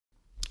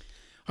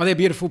Hi there,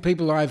 beautiful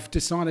people. I've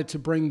decided to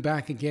bring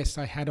back a guest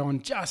I had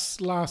on just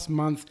last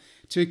month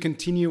to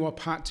continue a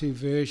part 2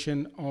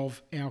 version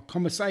of our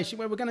conversation,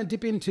 where we're going to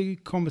dip into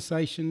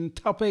conversation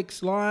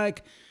topics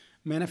like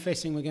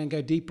manifesting. We're going to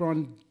go deeper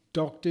on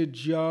Dr.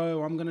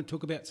 Joe. I'm going to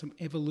talk about some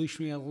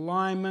evolutionary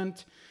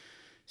alignment,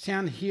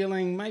 sound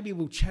healing. Maybe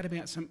we'll chat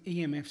about some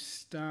EMF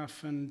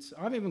stuff. And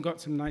I've even got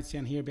some notes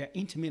down here about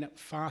intermittent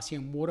fasting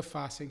and water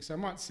fasting. So I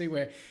might see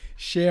where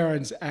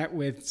Sharon's at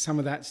with some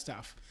of that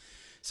stuff.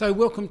 So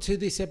welcome to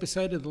this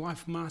episode of the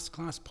Life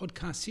Masterclass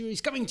podcast series,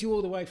 coming to you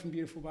all the way from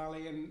beautiful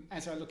Bali. And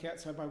as I look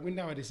outside my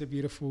window, it is a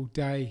beautiful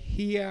day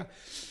here.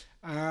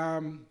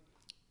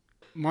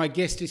 My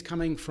guest is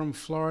coming from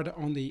Florida,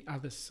 on the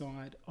other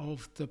side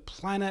of the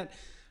planet.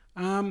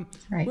 Right.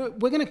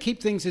 We're going to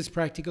keep things as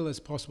practical as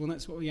possible, and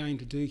that's what we aim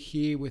to do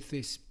here with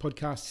this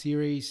podcast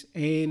series.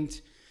 And,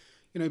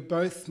 you know,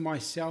 both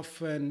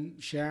myself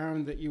and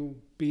Sharon, that you'll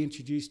be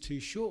introduced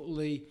to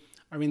shortly,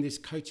 are in this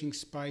coaching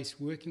space,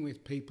 working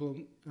with people.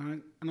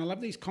 And I love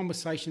these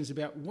conversations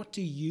about what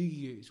do you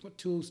use? What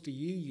tools do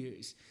you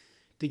use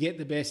to get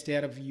the best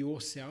out of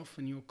yourself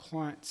and your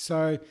clients?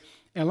 So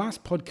our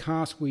last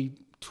podcast, we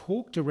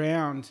talked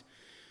around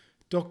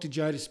Dr.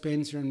 Joe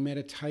Dispenza and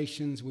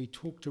meditations. We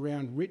talked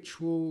around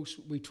rituals.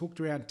 We talked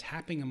around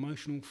tapping,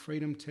 emotional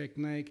freedom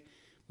technique.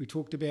 We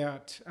talked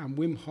about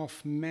Wim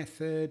Hof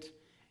method,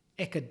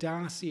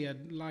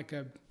 Ekadasi, like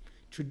a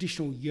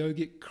traditional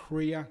yogic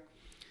kriya.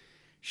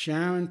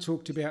 Sharon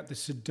talked about the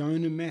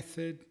Sedona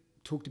method,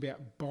 talked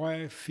about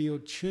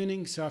biofield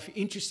tuning. So if you're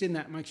interested in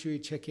that, make sure you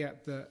check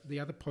out the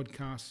other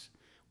podcasts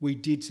we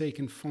did so you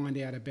can find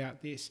out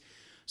about this.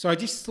 So I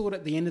just thought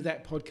at the end of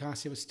that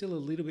podcast, there was still a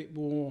little bit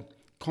more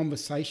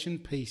conversation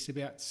piece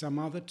about some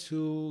other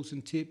tools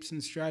and tips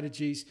and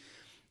strategies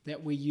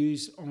that we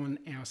use on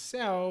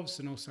ourselves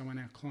and also on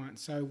our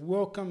clients. So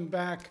welcome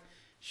back,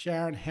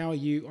 Sharon. How are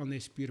you on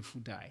this beautiful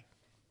day?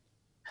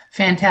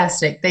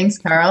 Fantastic. Thanks,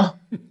 Carl.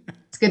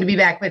 It's good to be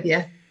back with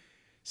you.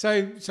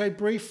 So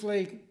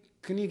briefly,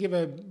 can you give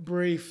a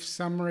brief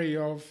summary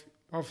of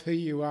who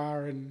you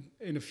are in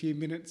a few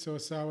minutes or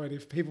so? And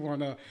if people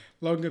want a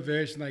longer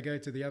version, they go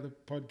to the other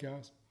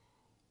podcast.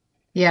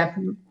 Yeah,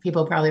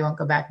 people probably won't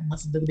go back and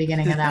listen to the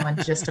beginning of that one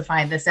just to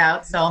find this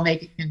out. So I'll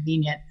make it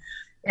convenient.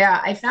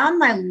 Yeah, I found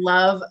my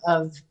love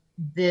of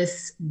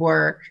this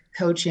work,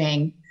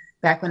 coaching,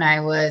 back when I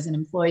was an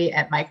employee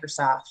at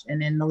Microsoft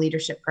and in the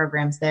leadership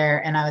programs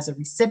there. And I was a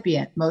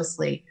recipient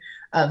mostly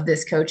of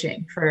this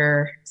coaching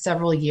for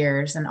several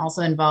years, and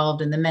also involved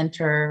in the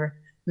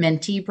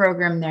mentor-mentee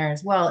program there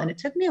as well. And it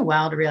took me a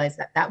while to realize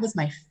that that was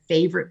my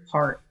favorite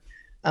part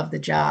of the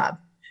job.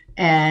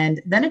 And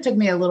then it took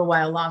me a little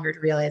while longer to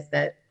realize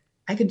that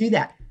I could do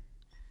that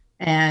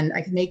and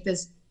I could make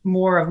this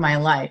more of my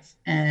life.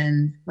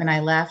 And when I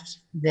left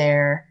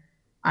there,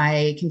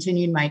 I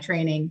continued my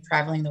training,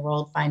 traveling the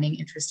world, finding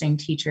interesting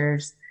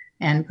teachers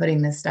and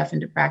putting this stuff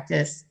into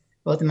practice,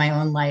 both in my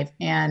own life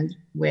and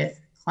with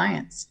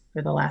clients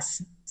for the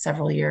last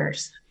several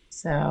years.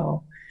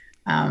 So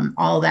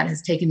all of that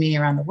has taken me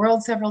around the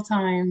world several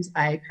times.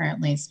 I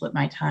currently split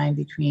my time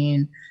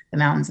between the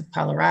mountains of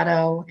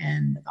Colorado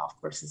and the golf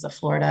courses of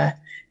Florida,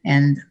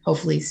 and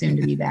hopefully soon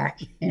to be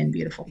back in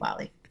beautiful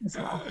Bali as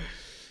well.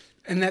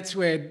 And that's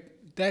where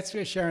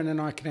Sharon and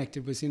I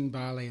connected, was in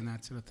Bali and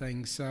that sort of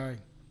thing. So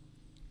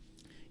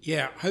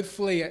yeah,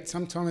 hopefully at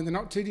some time in the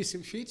not too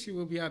distant future,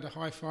 we'll be able to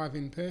high five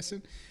in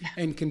person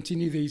and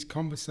continue these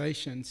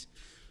conversations.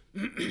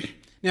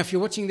 Now, if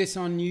you're watching this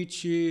on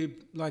YouTube,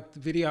 like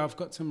the video, I've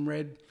got some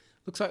red,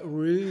 looks like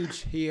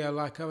rouge here.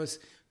 Like I was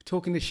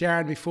talking to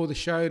Sharon before the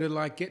show to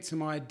like get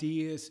some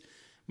ideas.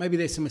 Maybe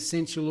there's some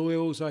essential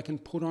oils I can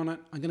put on it.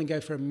 I'm going to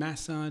go for a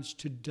massage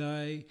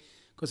today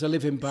because I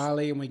live in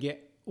Bali and we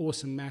get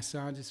awesome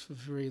massages for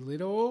very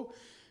little.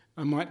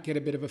 I might get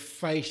a bit of a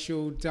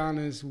facial done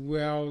as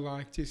well.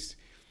 Like just,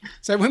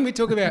 so when we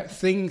talk about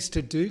things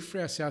to do for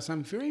ourselves,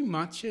 I'm very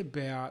much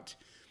about,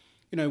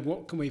 you know,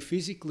 what can we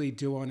physically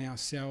do on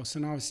ourselves?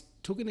 And I was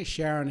talking to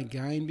Sharon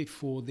again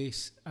before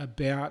this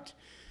about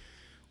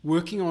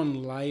working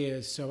on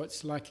layers. So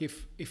it's like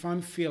if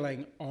I'm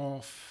feeling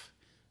off,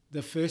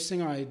 the first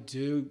thing I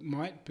do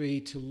might be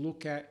to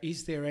look at,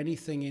 is there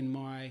anything in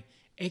my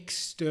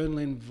external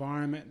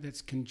environment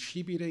that's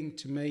contributing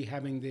to me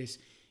having this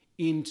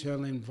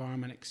internal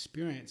environment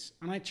experience?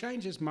 And I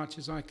change as much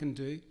as I can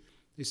do.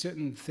 There's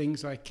certain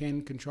things I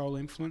can control,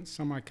 influence,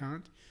 some I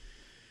can't.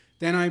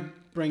 Then I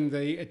bring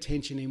the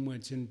attention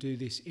inwards and do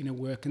this inner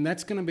work. And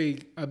that's going to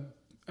be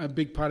a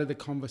big part of the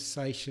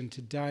conversation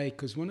today,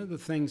 because one of the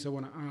things I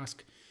want to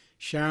ask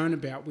Sharon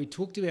about, we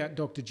talked about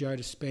Dr. Joe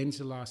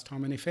Dispenza last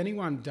time. And if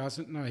anyone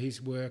doesn't know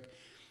his work,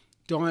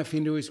 dive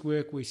into his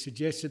work. We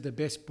suggested the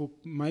best book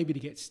maybe to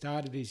get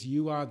started is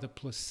You Are the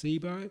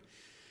Placebo.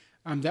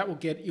 That will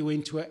get you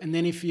into it. And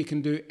then if you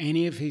can do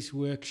any of his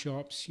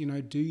workshops, you know,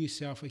 do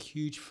yourself a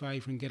huge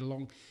favor and get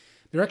along.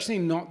 They're actually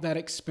not that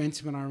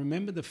expensive. And I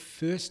remember the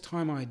first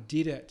time I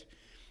did it,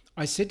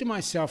 I said to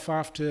myself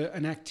after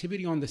an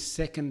activity on the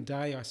second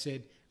day, I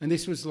said, and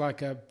this was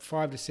like a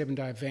 5 to 7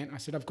 day event, I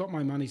said, I've got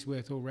my money's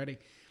worth already.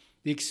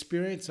 the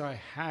experience I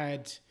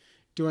had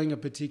doing a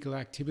particular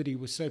activity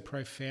was so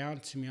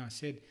profound to me. I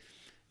said,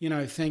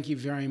 thank you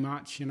very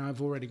much.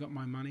 I've already got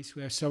my money's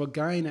worth. So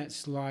again,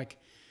 it's like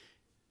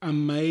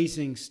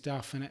amazing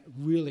stuff, and it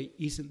really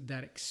isn't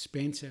that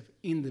expensive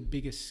in the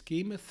bigger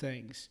scheme of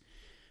things.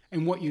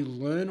 And what you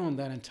learn on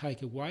that and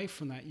take away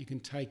from that, you can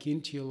take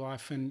into your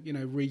life and,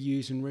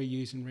 reuse and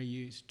reuse and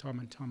reuse time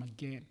and time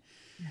again.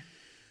 Yeah.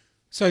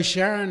 So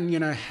Sharon,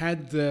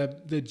 had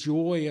the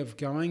joy of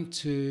going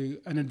to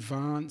an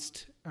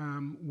advanced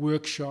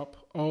workshop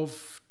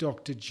of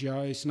Dr.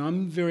 Joe's. And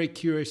I'm very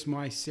curious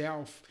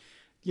myself,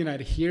 to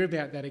hear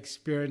about that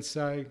experience.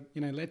 So,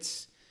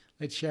 let's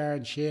let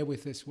Sharon share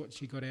with us what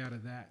she got out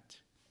of that.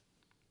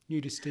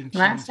 New distinctions.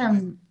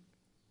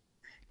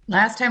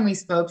 Last time we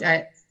spoke,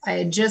 I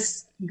had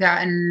just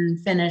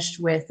gotten finished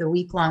with a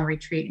week-long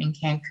retreat in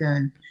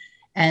Cancun.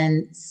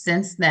 And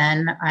since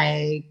then,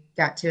 I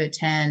got to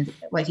attend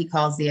what he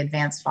calls the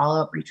advanced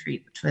follow-up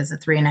retreat, which was a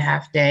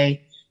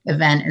 3.5-day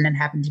event, and then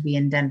happened to be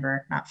in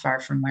Denver, not far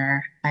from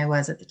where I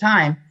was at the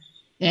time.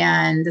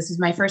 And this is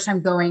my first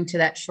time going to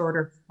that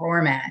shorter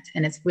format.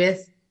 And it's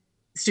with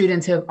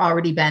students who have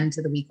already been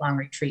to the week-long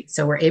retreat.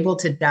 So we're able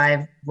to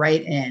dive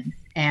right in.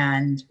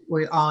 And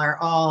we are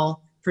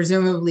all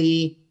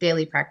presumably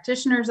daily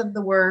practitioners of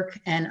the work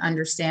and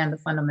understand the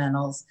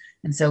fundamentals.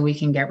 And so we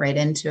can get right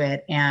into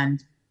it.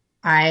 And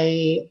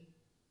I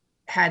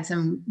had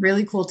some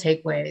really cool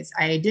takeaways.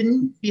 I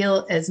didn't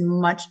feel as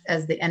much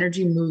as the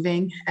energy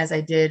moving as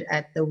I did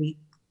at the week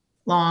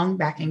long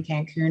back in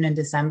Cancun in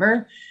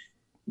December,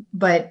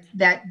 but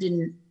that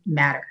didn't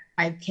matter.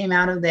 I came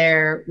out of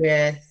there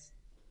with,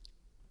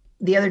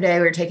 the other day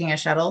we were taking a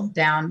shuttle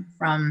down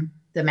from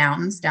the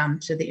mountains down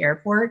to the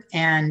airport,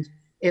 and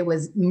it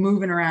was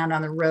moving around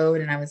on the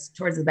road, and I was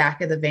towards the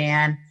back of the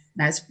van,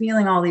 and I was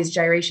feeling all these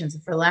gyrations.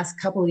 For the last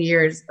couple of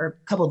years or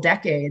couple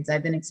decades,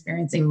 I've been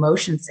experiencing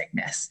motion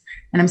sickness,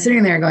 and I'm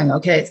sitting there going,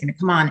 okay, it's going to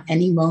come on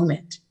any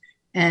moment.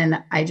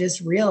 And I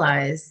just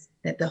realized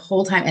that the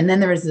whole time, and then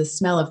there was the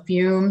smell of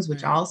fumes,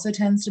 which also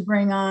tends to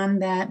bring on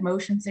that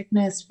motion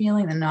sickness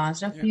feeling, the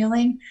nausea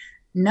feeling,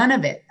 none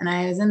of it. And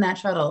I was in that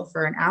shuttle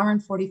for an hour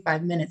and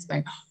 45 minutes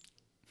going,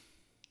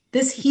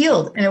 this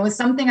healed. And it was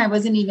something I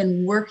wasn't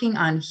even working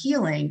on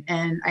healing.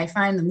 And I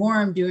find the more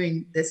I'm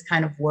doing this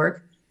kind of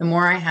work, the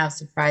more I have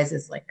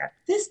surprises like that.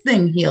 This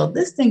thing healed,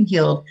 this thing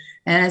healed.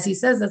 And as he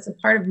says, that's a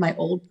part of my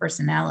old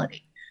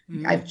personality.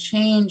 Mm-hmm. I've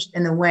changed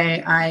in the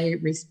way I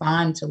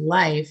respond to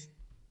life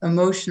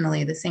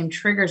emotionally. The same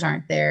triggers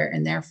aren't there,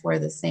 and therefore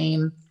the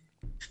same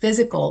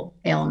physical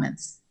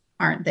ailments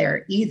aren't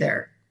there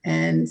either.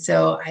 And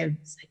so I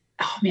was like,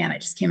 oh man, I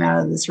just came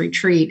out of this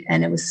retreat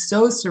and it was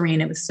so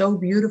serene. It was so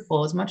beautiful.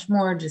 It was much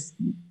more just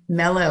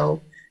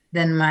mellow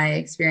than my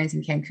experience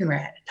in Cancun, where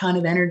I had a ton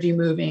of energy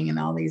moving and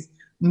all these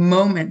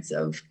moments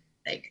of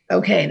like,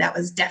 okay, that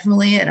was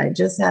definitely it. I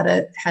just had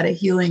a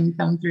healing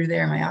come through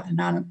there. My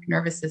autonomic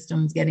nervous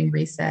system was getting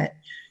reset.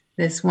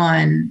 This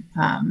one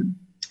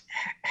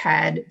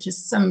had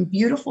just some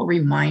beautiful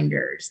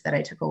reminders that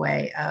I took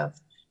away of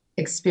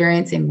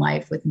experiencing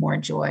life with more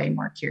joy,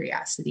 more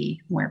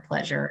curiosity, more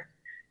pleasure,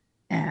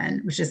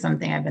 and which is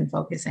something I've been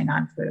focusing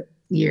on for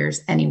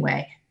years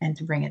anyway. And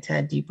to bring it to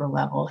a deeper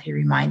level, he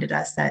reminded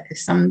us that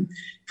if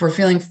we're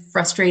feeling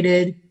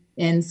frustrated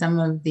in some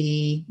of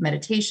the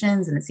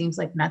meditations and it seems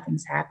like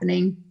nothing's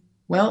happening,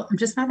 well, I'm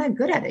just not that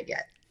good at it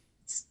yet.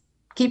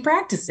 Keep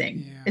practicing.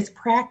 Yeah. It's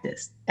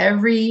practice.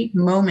 Every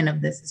moment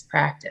of this is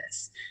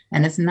practice.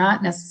 And it's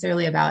not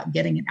necessarily about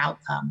getting an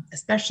outcome,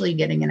 especially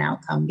getting an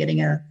outcome,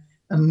 getting a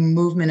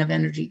movement of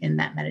energy in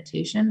that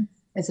meditation.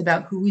 It's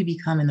about who we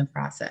become in the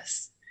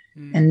process.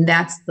 And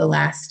that's the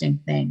lasting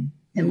thing.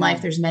 In life,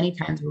 there's many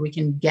times where we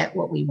can get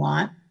what we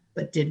want,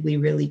 but did we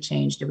really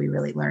change? Did we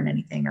really learn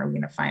anything? Or are we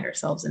going to find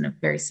ourselves in a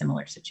very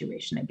similar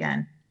situation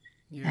again?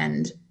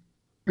 And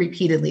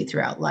repeatedly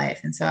throughout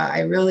life. And so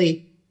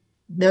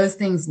those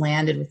things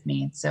landed with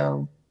me.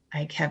 So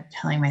I kept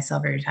telling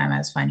myself every time I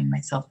was finding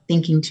myself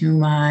thinking too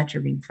much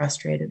or being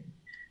frustrated,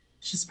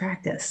 it's just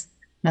practice.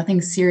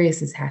 Nothing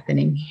serious is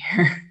happening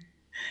here.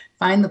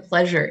 Find the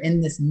pleasure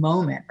in this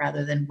moment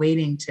rather than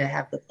waiting to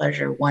have the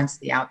pleasure once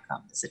the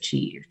outcome is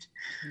achieved.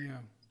 Yeah.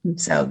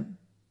 So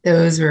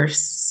those were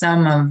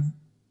some of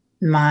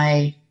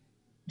my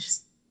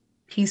just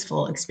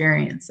peaceful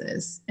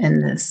experiences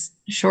in this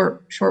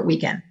short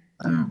weekend.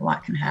 A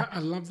lot can happen.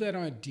 I love that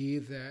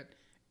idea that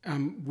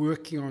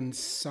working on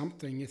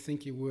something, you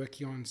think you're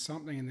working on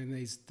something, and then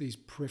these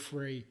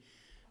periphery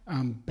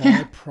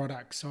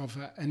byproducts of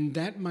it, and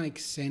that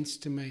makes sense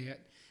to me.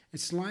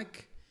 It's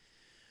like,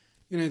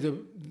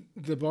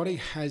 the body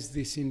has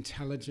this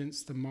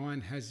intelligence, the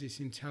mind has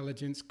this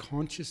intelligence,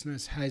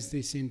 consciousness has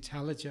this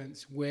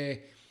intelligence where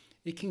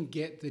it can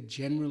get the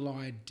general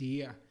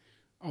idea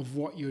of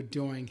what you're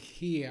doing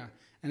here,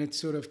 and it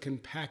sort of can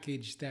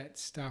package that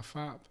stuff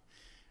up.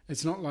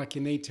 It's not like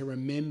you need to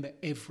remember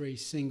every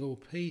single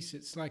piece.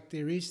 It's like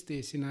there is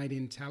this innate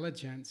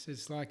intelligence.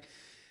 It's like,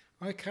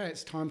 okay,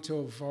 it's time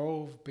to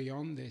evolve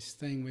beyond this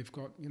thing. We've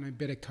got,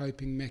 better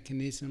coping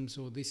mechanisms,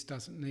 or this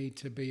doesn't need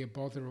to be a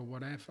bother or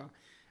whatever.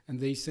 And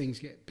these things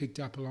get picked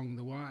up along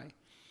the way.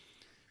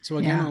 So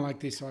again, I like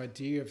this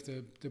idea of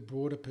the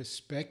broader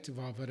perspective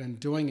of it, and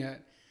doing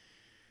it,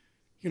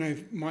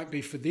 might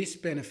be for this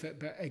benefit,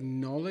 but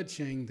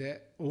acknowledging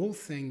that all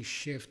things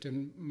shift.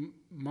 And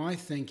my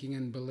thinking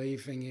and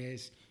believing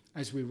is,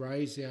 as we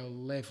raise our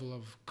level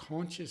of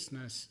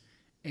consciousness,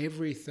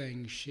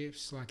 everything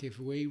shifts. Like if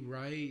we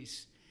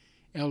raise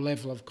our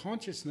level of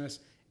consciousness,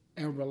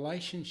 our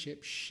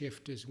relationships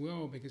shift as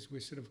well, because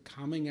we're sort of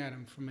coming at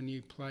them from a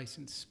new place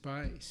and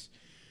space.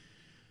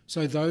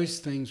 So those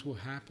things will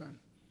happen.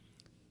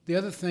 The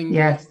other thing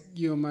that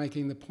you're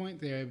making the point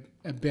there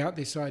about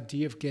this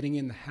idea of getting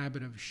in the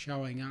habit of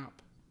showing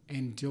up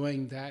and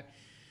doing that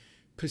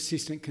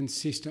persistent,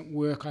 consistent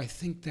work, I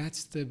think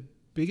that's the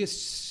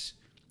biggest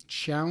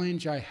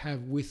challenge I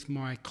have with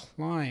my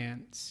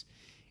clients,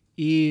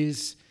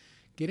 is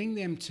getting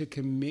them to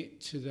commit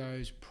to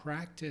those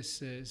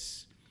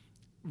practices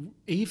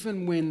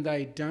even when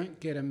they don't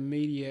get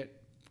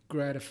immediate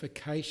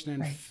gratification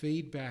and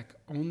feedback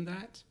on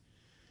that.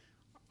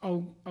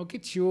 I'll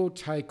get your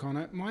take on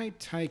it. My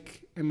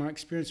take and my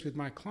experience with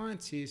my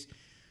clients is,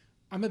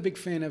 I'm a big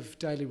fan of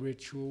daily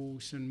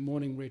rituals and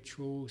morning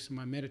rituals and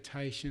my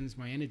meditations,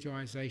 my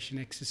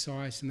energization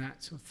exercise and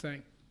that sort of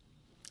thing.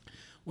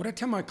 What I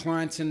tell my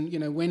clients, and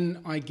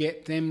when I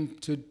get them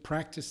to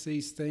practice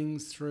these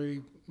things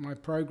through my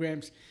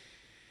programs,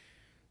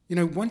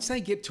 once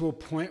they get to a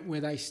point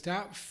where they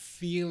start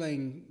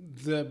feeling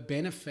the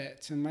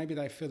benefits, and maybe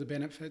they feel the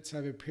benefits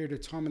over a period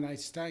of time, and they're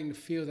starting to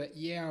feel that,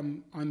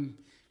 I'm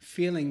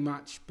feeling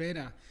much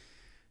better.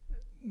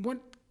 What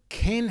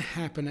can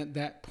happen at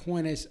that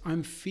point is,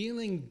 I'm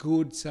feeling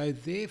good, so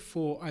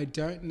therefore I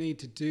don't need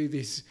to do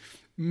this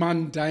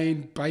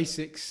mundane,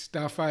 basic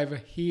stuff over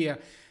here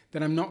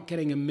that I'm not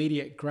getting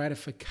immediate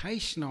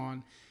gratification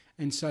on.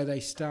 And so they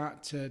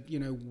start to,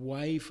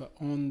 waver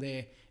on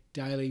their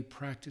daily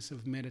practice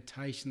of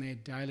meditation, their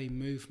daily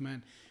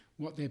movement,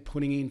 what they're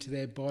putting into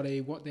their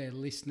body, what they're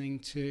listening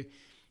to.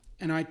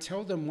 And I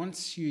tell them,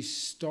 once you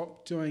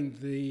stop doing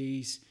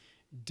these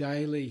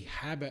daily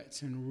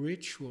habits and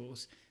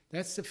rituals,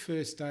 that's the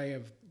first day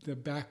of the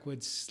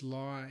backward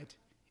slide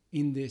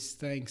in this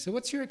thing. So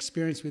what's your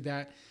experience with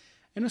that?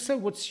 And also,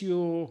 what's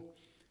your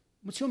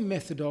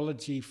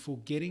methodology for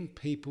getting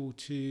people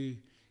to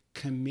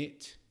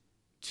commit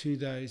to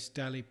those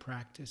daily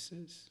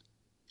practices?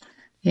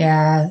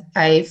 Yeah,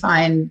 I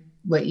find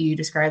what you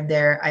described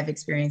there, I've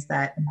experienced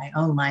that in my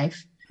own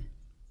life.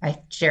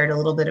 I shared a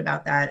little bit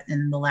about that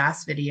in the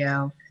last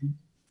video.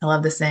 I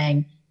love the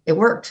saying, it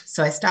worked,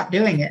 so I stopped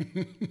doing it.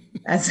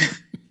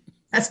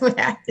 That's what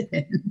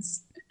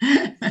happens.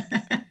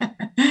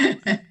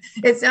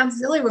 It sounds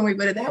silly when we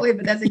put it that way,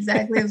 but that's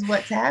exactly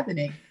what's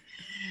happening.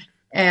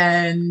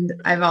 And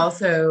I've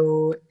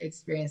also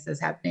experienced this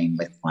happening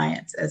with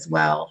clients as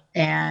well.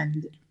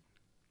 And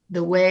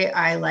the way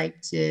I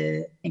like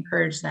to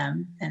encourage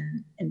them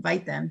and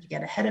invite them to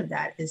get ahead of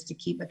that is to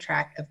keep a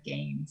track of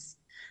gains,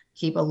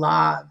 keep a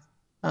log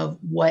of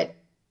what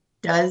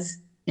does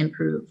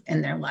improve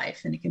in their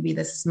life. And it can be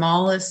the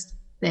smallest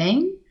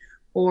thing,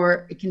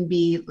 or it can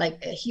be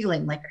like a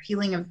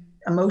healing of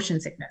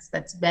emotion sickness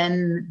that's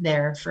been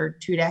there for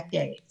 2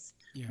 decades,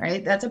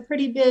 right? That's a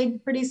pretty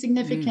big, pretty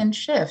significant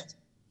shift.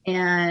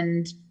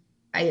 And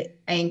I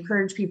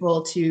encourage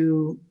people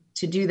to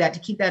do that, to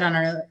keep that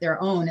on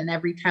their own. And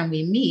every time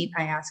we meet,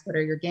 I ask, what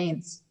are your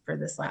gains for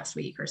this last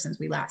week or since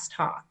we last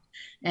talked?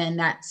 And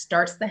that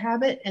starts the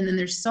habit. And then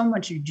there's so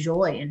much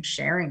joy in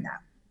sharing that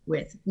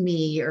with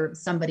me or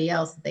somebody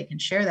else that they can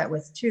share that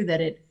with too,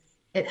 that it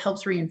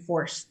helps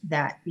reinforce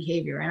that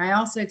behavior. And I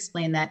also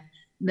explain that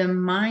the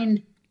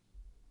mind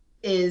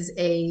is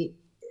a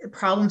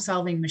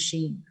problem-solving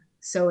machine.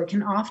 So it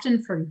can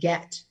often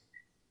forget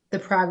the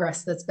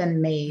progress that's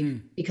been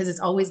made because it's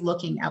always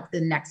looking at what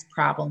the next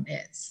problem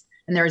is.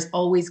 And there's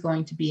always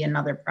going to be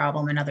another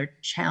problem, another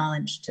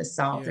challenge to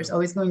solve. Yeah. There's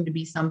always going to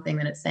be something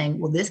that it's saying,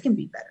 well, this can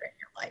be better in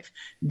your life.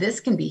 This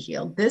can be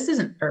healed. This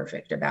isn't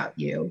perfect about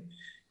you.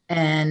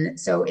 And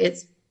so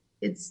it's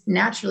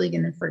naturally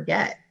going to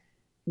forget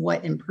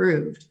what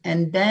improved.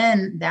 And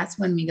then that's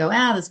when we go,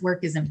 this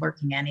work isn't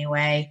working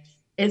anyway.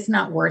 It's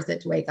not worth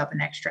it to wake up an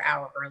extra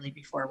hour early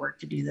before work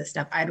to do this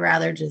stuff. I'd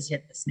rather just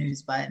hit the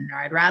snooze button, or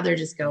I'd rather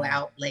just go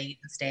out late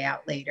and stay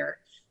out later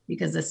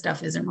because this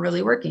stuff isn't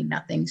really working.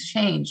 Nothing's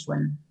changed,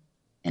 when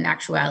in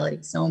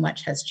actuality, so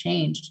much has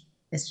changed.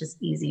 It's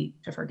just easy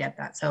to forget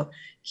that. So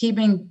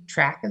keeping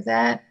track of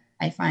that,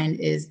 I find,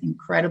 is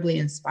incredibly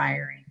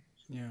inspiring.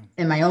 Yeah.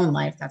 In my own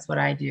life, that's what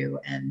I do.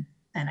 And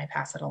I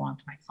pass it along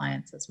to my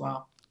clients as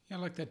well. Yeah, I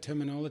like that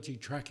terminology,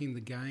 tracking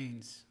the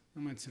gains.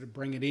 I might sort of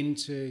bring it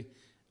into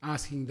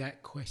asking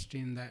that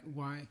question that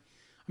way.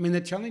 I mean,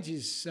 the challenge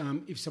is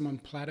if someone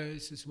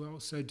plateaus as well,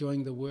 so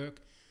doing the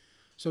work.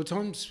 So at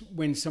times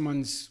when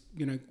someone's,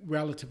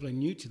 relatively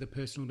new to the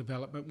personal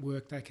development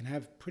work, they can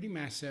have pretty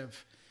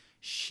massive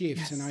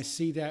shifts. Yes. And I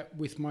see that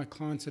with my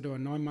clients that do a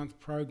 9-month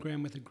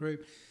program with a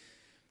group.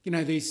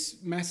 these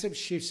massive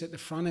shifts at the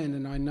front end,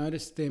 and I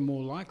noticed they're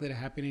more likely to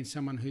happen in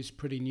someone who's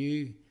pretty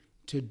new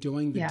to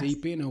doing the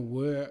deep inner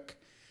work.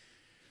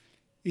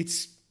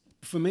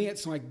 For me,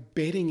 it's like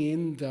bedding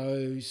in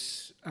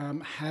those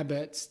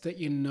habits that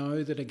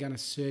that are going to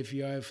serve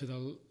you over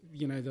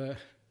the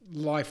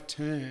life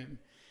term.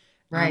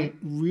 Right.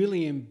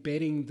 Really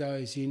embedding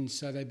those in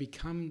so they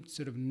become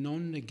sort of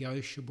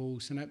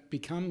non-negotiables, and it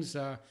becomes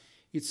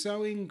it's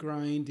so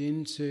ingrained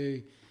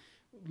into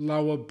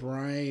lower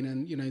brain,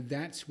 and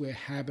that's where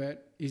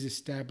habit is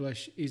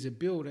established, is a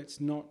build.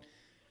 It's not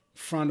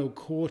frontal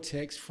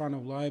cortex,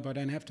 frontal lobe. I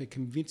don't have to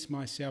convince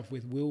myself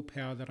with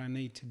willpower that I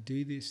need to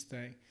do this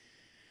thing.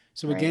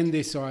 So again,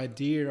 this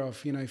idea of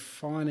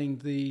finding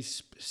these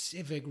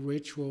specific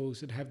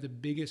rituals that have the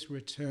biggest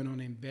return on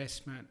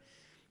investment,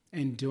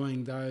 and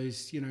doing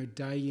those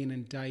day in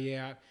and day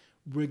out,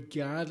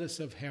 regardless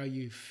of how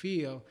you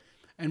feel,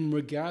 and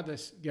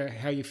regardless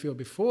how you feel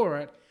before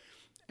it,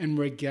 and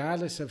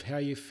regardless of how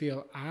you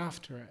feel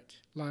after it,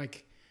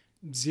 like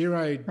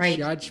zero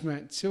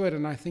judgment to it.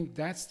 And I think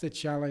that's the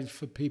challenge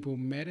for people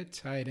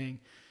meditating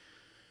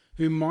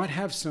who might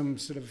have some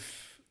sort of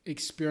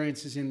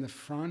experiences in the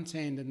front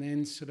end and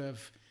then sort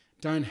of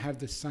don't have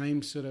the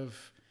same sort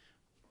of,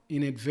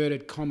 in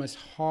inverted commas,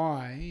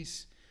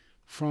 highs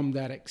from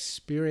that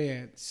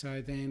experience.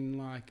 So then,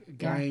 like,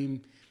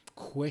 again,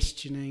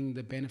 questioning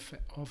the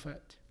benefit of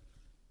it.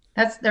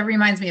 That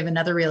reminds me of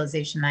another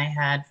realization I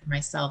had for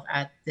myself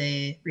at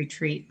the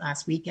retreat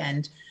last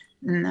weekend.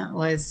 And that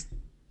was,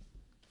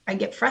 I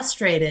get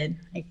frustrated.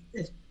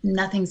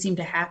 Nothing seemed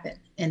to happen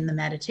in the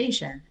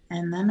meditation.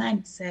 And then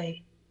I'd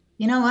say,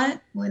 you know what?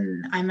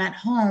 When I'm at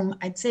home,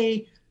 I'd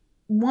say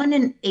 1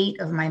 in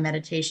 8 of my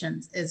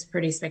meditations is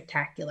pretty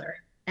spectacular.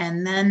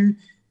 And then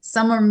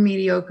some are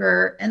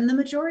mediocre, and the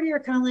majority are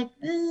kind of like,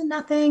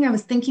 nothing. I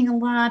was thinking a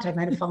lot. I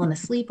might have fallen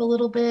asleep a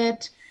little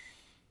bit.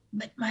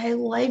 But my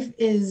life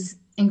is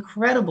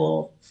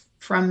incredible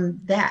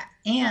from that.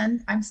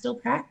 And I'm still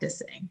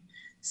practicing.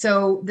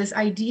 So this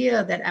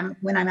idea that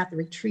when I'm at the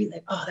retreat,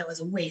 like, oh, that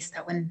was a waste,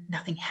 that when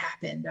nothing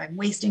happened, I'm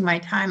wasting my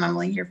time, I'm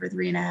only here for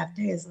 3.5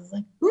 days. I was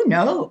like, who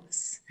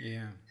knows?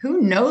 Yeah.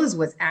 Who knows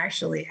what's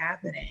actually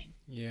happening?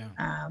 Yeah.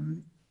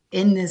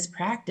 In this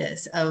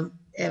practice of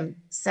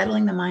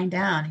settling the mind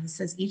down. He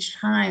says each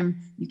time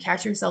you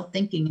catch yourself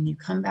thinking and you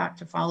come back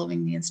to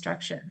following the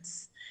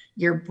instructions,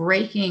 you're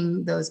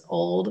breaking those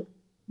old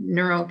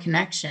neural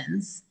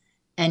connections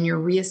and you're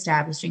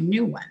reestablishing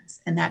new ones.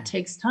 And that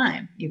takes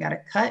time. You got to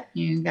cut,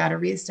 you got to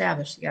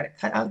reestablish, you got to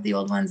cut out the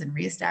old ones and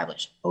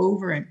reestablish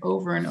over and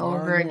over and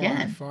over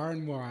again. Far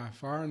and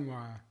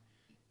wire.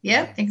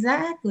 Yep,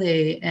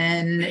 exactly.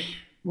 And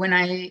when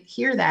I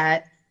hear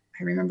that,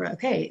 I remember,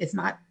 okay, it's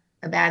not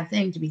a bad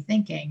thing to be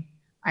thinking.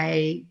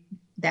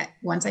 That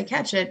once I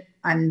catch it,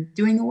 I'm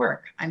doing the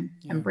work. I'm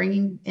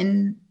bringing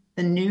in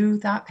the new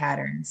thought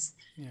patterns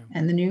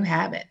and the new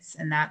habits.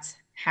 And that's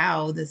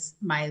how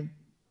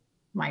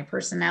my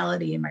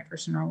personality and my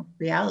personal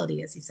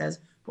reality, as he says,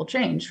 will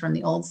change from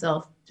the old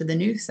self to the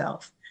new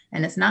self.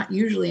 And it's not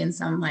usually in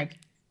some like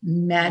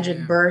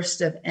magic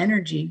burst of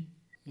energy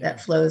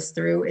that flows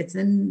through. It's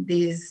in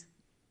these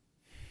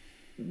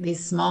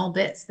small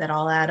bits that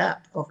all add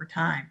up over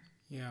time.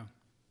 Yeah.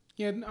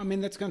 Yeah, I mean,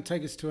 that's going to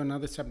take us to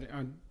another subject.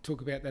 I'll talk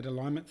about that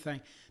alignment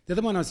thing. The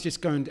other one I was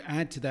just going to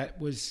add to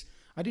that was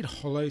I did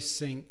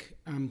HoloSync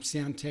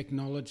sound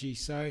technology.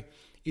 So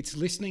it's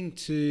listening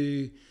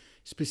to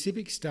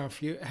specific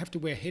stuff. You have to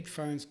wear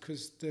headphones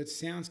because the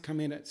sounds come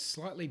in at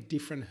slightly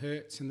different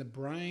hertz and the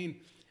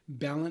brain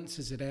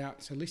balances it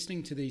out. So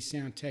listening to these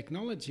sound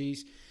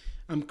technologies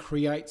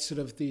creates sort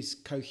of this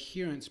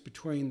coherence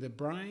between the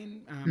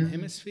brain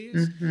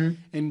hemispheres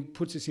and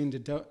puts us into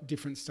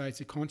different states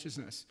of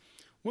consciousness.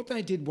 What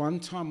they did one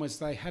time was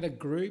they had a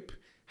group,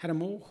 had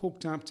them all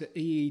hooked up to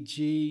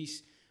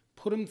EEGs,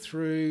 put them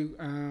through,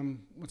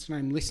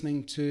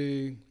 listening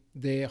to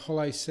their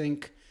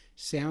HoloSync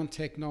sound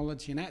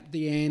technology. And at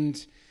the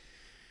end,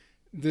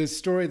 the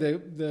story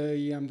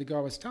the guy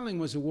was telling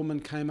was a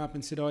woman came up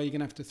and said, oh, you're going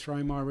to have to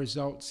throw my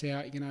results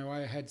out.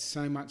 I had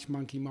so much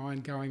monkey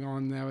mind going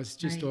on. I was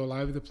just all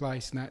over the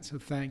place and that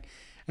sort of thing.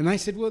 And they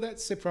said, well,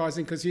 that's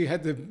surprising because you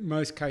had the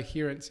most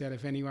coherence out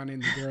of anyone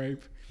in the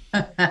group.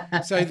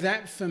 So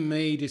that for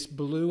me just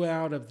blew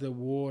out of the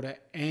water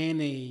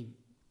any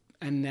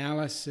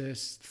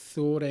analysis,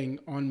 thoughting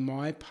on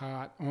my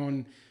part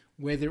on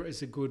whether it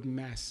was a good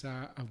massage.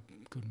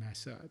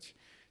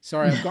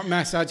 Sorry, I've got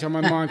massage on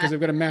my mind because I've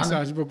got a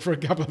massage book for a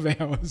couple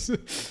of hours.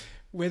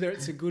 Whether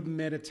it's a good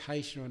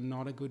meditation or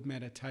not a good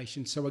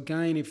meditation. So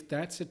again, if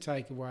that's a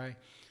takeaway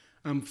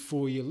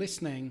for you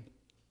listening,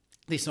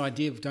 this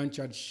idea of don't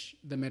judge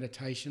the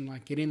meditation,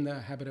 like get in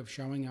the habit of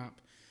showing up,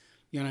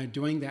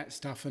 doing that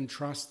stuff and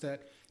trust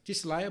that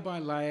just layer by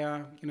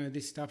layer,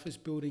 this stuff is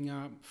building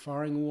up,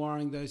 firing and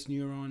wiring those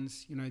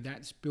neurons,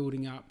 that's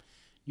building up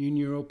new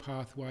neural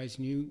pathways,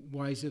 new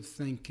ways of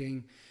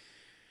thinking,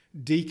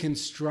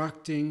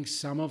 deconstructing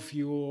some of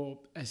your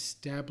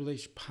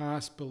established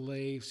past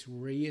beliefs,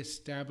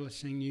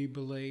 re-establishing new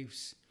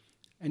beliefs,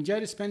 And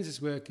Joe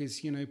Dispenza's work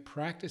is,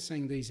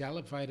 practicing these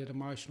elevated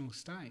emotional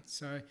states.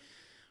 So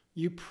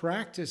you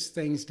practice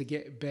things to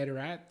get better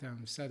at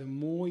them. So the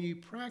more you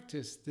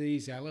practice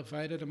these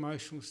elevated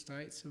emotional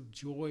states of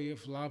joy,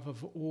 of love,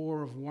 of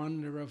awe, of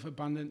wonder, of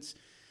abundance,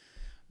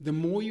 the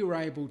more you're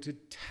able to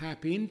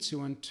tap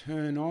into and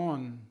turn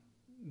on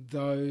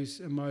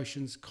those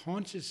emotions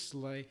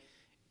consciously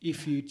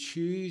if you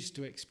choose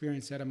to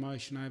experience that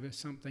emotion over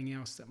something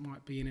else that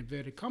might be in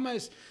inverted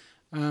commas,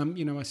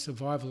 a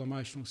survival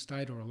emotional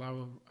state or a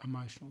lower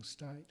emotional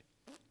state.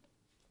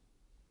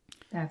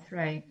 That's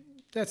right.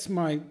 That's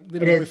my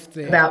little riff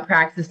there. It is about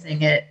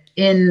practicing it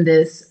in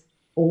this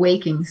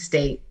waking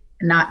state,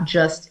 not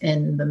just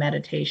in the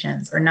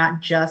meditations or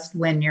not just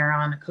when you're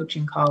on a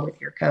coaching call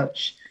with your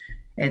coach.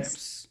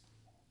 It's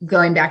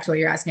going back to what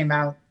you're asking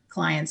about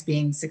clients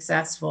being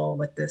successful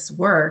with this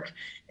work,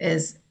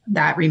 is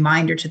that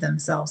reminder to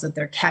themselves that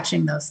they're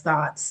catching those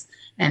thoughts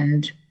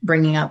and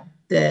bringing up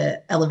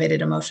the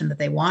elevated emotion that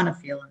they want to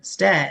feel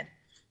instead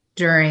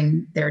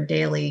during their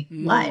daily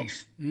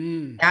life.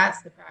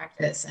 That's the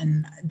practice.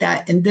 And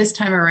this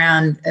time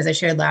around, as I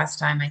shared last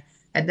time, I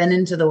had been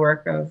into the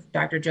work of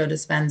Dr. Joe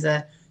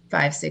Dispenza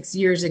 5-6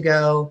 years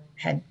ago,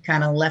 had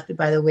kind of left it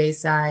by the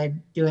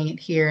wayside, doing it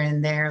here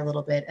and there a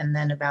little bit. And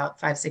then about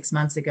 5-6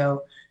 months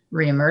ago,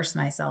 re-immersed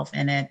myself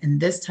in it.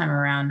 And this time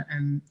around,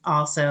 I'm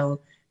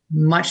also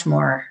much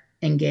more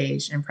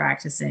engaged in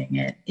practicing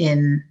it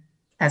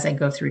as I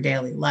go through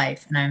daily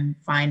life. And I'm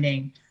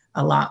finding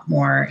a lot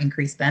more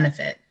increased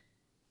benefit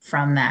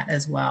from that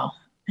as well.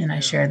 And I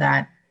share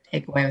that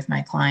takeaway with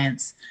my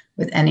clients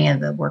with any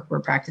of the work we're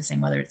practicing,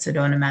 whether it's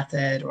Sedona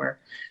method or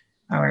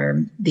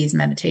these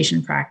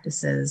meditation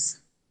practices.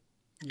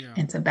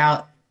 It's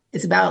about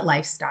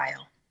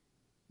lifestyle.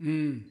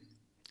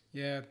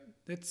 Yeah,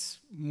 that's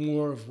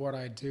more of what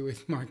I do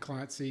with my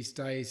clients these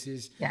days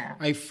is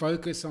I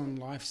focus on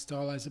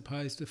lifestyle as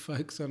opposed to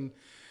focus on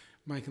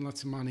making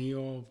lots of money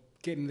or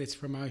getting this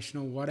promotion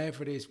or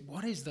whatever it is.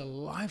 What is the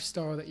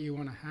lifestyle that you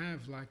want to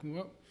have? Like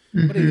what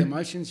are the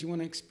emotions you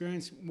want to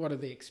experience? What are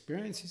the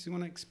experiences you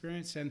want to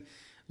experience? And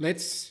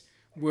let's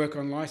work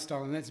on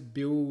lifestyle and let's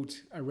build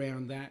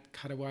around that,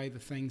 cut away the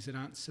things that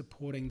aren't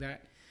supporting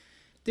that.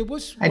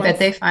 I bet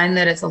they find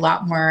that it's a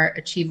lot more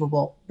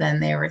achievable than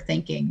they were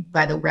thinking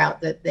by the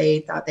route that they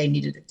thought they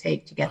needed to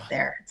take to get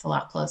there. It's a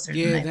lot closer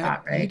than they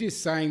thought, right? You're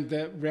just saying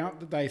the route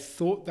that they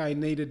thought they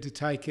needed to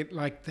take it,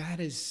 like that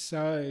is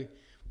so...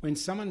 When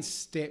someone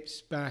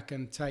steps back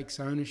and takes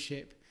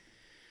ownership,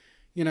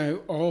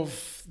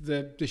 of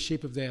the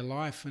ship of their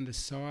life and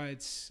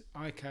decides,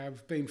 okay,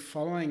 I've been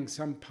following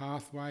some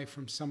pathway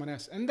from someone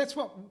else. And that's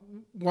what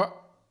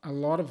a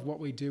lot of what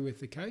we do with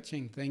the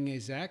coaching thing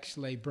is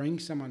actually bring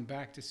someone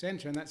back to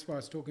center. And that's why I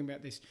was talking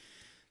about this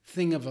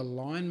thing of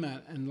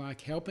alignment and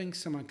like helping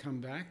someone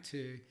come back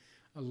to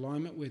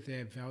alignment with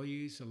their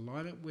values,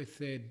 alignment with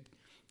their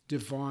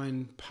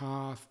divine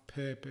path,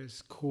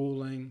 purpose,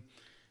 calling,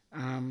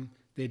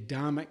 their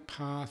dharmic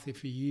path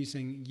if you're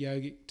using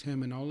yogic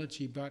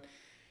terminology. But,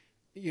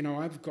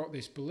 I've got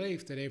this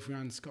belief that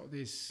everyone's got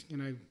this,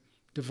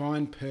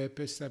 divine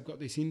purpose. They've got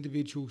this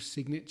individual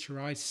signature.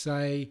 I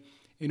say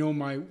in all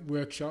my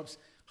workshops,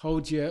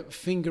 hold your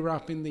finger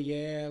up in the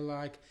air,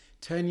 like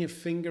turn your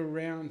finger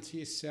around to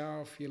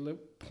yourself, your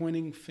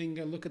pointing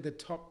finger, look at the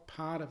top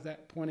part of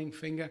that pointing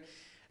finger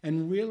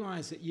and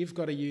realize that you've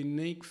got a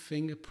unique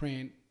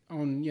fingerprint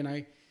on,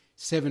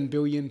 7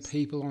 billion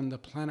people on the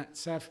planet.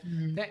 So if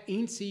that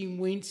incy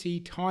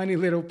wincy tiny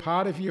little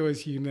part of you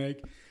is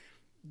unique,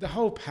 the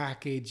whole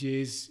package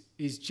is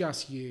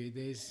just you.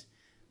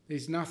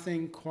 There's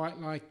nothing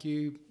quite like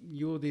you.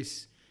 You're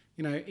this,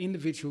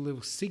 individual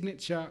little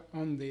signature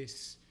on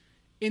this,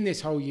 in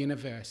this whole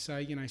universe.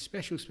 So,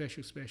 special.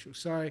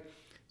 So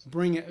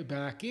bring it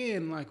back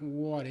in, like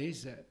what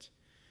is it?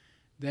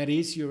 That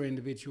is your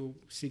individual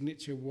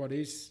signature. What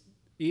is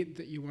it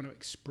that you want to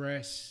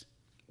express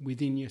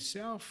within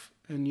yourself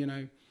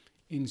and,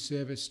 in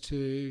service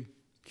to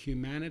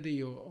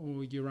humanity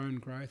or your own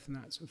growth and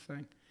that sort of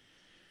thing.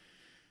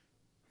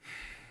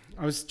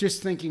 I was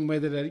just thinking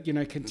whether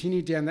to,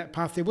 continue down that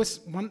path. There was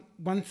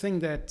one thing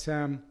that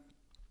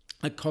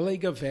a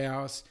colleague of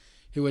ours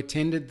who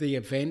attended the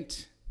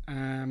event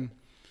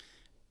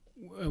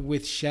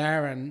with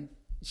Sharon,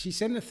 she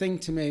sent a thing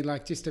to me,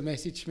 like just a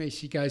message to me.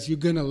 She goes, "You're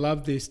going to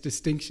love this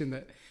distinction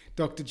that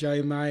Dr.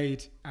 Joe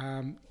made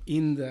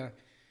in the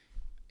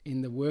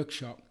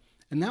workshop."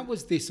 And that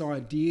was this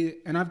idea,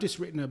 and I've just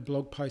written a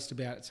blog post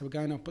about it, so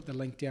I'll put the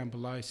link down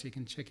below so you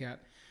can check out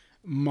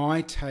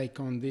my take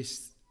on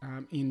this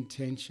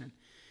intention.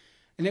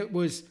 And it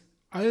was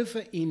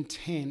over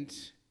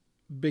intent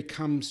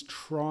becomes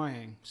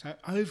trying. So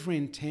over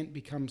intent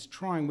becomes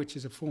trying, which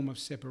is a form of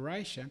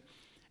separation,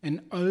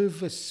 and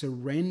over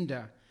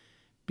surrender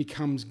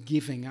becomes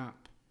giving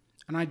up.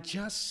 And I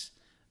just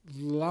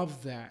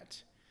love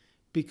that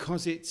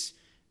because it's,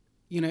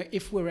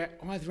 if we're at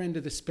either end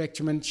of the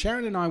spectrum, and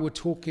Sharon and I were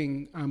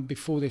talking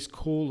before this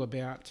call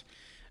about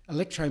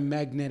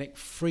electromagnetic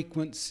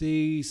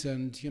frequencies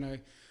and,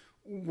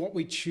 what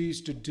we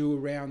choose to do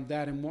around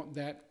that and what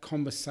that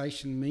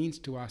conversation means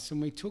to us. And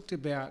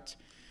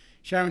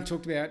Sharon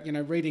talked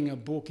about, reading a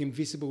book,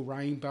 Invisible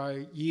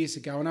Rainbow, years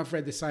ago, and I've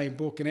read the same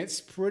book, and it's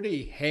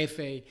pretty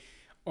heavy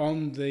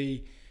on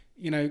the,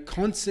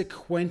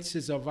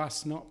 consequences of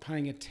us not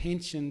paying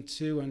attention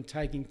to and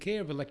taking care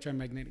of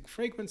electromagnetic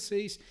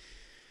frequencies.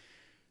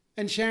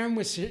 And Sharon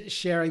was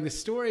sharing the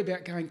story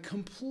about going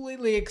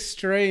completely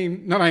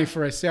extreme, not only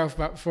for herself,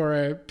 but for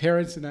her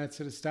parents and that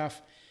sort of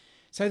stuff.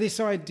 So this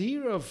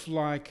idea of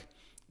like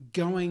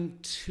going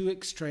too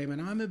extreme,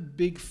 and I'm a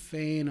big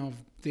fan of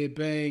there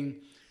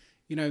being,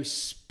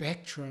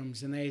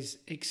 spectrums, and there's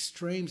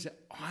extremes at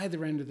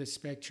either end of the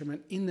spectrum,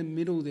 and in the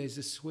middle there's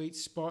a sweet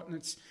spot, and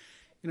it's,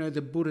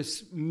 the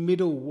Buddhist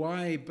middle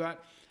way,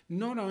 but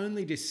not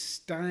only just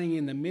staying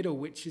in the middle,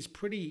 which is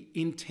pretty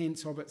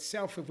intense of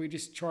itself if we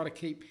just try to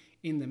keep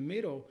in the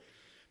middle,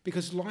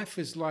 because life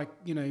is like,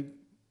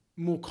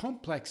 more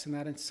complex than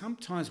that, and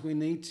sometimes we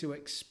need to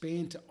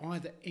expand to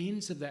either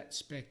ends of that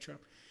spectrum.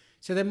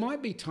 So there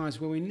might be times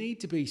where we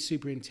need to be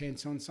super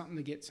intense on something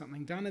to get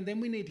something done, and then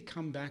we need to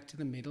come back to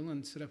the middle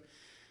and sort of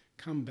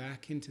come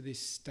back into this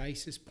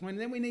stasis point.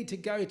 And then we need to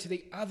go to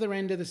the other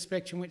end of the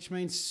spectrum, which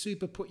means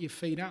super put your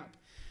feet up.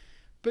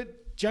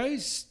 But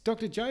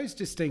Dr. Joe's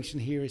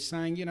distinction here is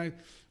saying,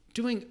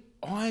 doing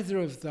either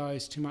of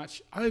those too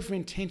much,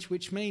 over-intense,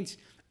 which means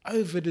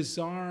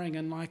over-desiring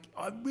and like,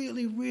 I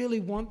really,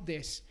 really want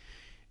this.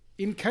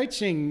 In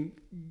coaching,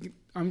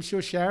 I'm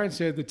sure Sharon's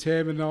heard the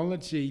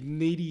terminology,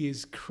 needy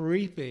is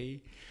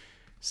creepy.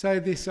 So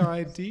this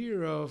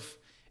idea of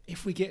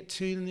if we get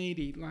too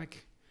needy,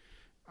 like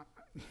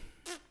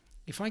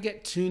if I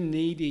get too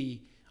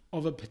needy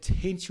of a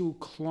potential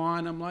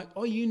client, I'm like,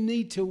 oh, you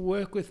need to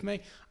work with me.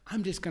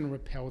 I'm just going to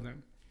repel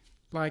them.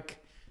 Like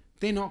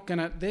they're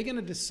going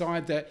to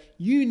decide that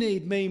you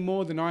need me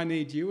more than I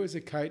need you as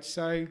a coach.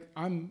 So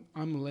I'm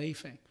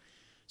leaving.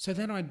 So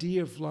that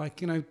idea of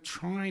like,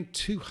 trying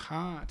too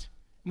hard.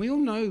 We all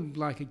know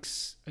like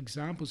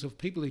examples of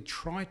people who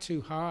try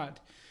too hard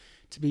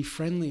to be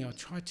friendly, or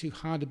try too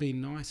hard to be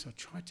nice, or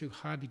try too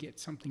hard to get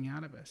something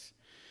out of us.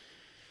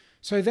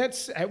 So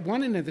that's at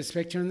one end of the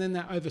spectrum, and then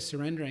that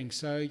over-surrendering.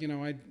 So,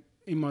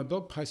 in my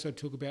blog post, I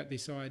talk about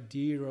this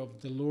idea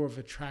of the law of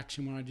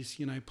attraction, where I just,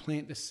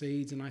 plant the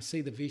seeds and I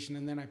see the vision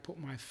and then I put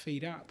my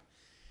feet up.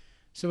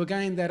 So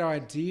again, that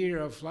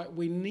idea of like,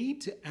 we need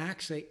to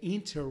actually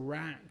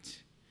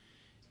interact,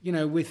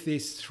 with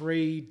this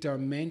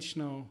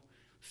three-dimensional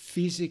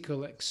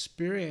physical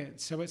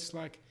experience. So it's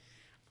like,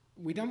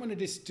 we don't want to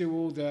just do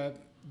all the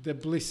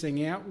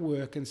blissing out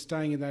work and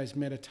staying in those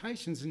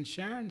meditations. And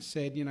Sharon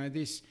said,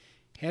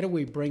 how do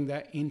we bring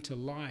that into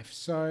life?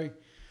 So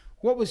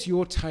what was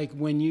your take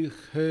when you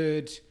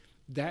heard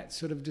that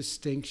sort of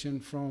distinction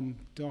from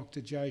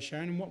Dr. Joe,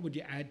 Sharon, and what would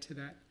you add to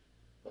that?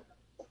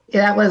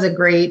 Yeah, that was a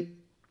great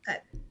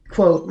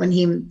quote. When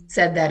he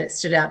said that, it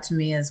stood out to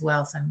me as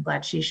well. So I'm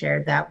glad she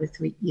shared that with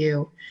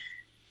you.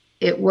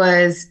 It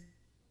was,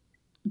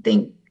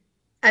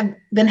 I've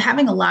been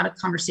having a lot of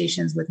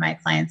conversations with my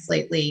clients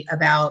lately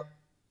about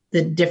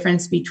the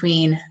difference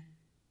between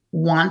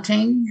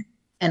wanting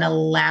and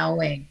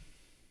allowing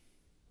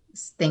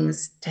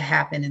things to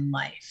happen in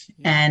life.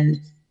 Yeah.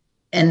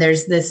 And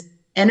there's this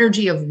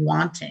energy of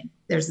wanting.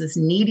 There's this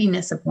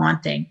neediness of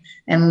wanting.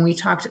 And when we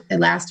talked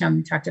last time,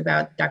 we talked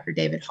about Dr.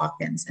 David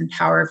Hawkins and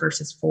power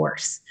versus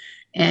force.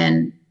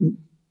 And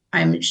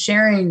I'm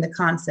sharing the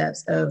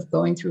concepts of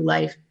going through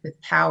life with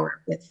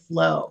power, with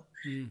flow,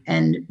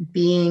 and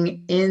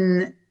being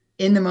in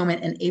the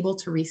moment and able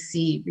to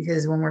receive.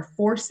 Because when we're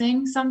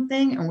forcing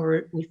something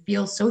and we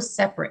feel so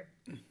separate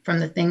from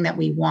the thing that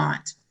we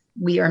want,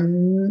 we are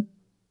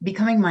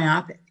becoming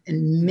myopic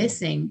and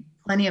missing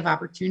plenty of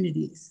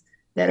opportunities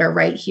that are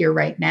right here,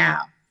 right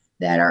now,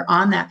 that are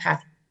on that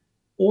path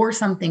or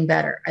something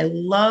better. I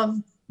love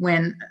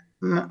when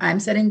I'm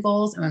setting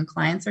goals and when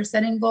clients are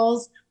setting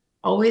goals,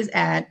 always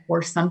add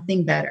or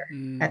something better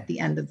at the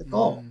end of the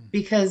goal,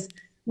 because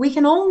we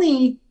can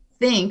only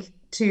think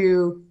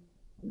to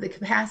the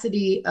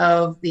capacity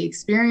of the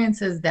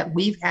experiences that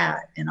we've had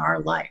in our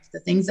life, the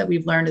things that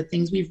we've learned, the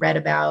things we've read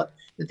about,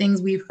 the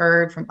things we've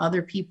heard from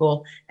other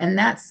people. And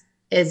that's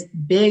as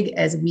big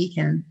as we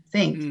can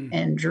think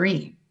and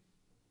dream.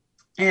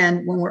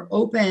 And when we're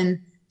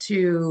open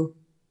to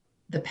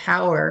the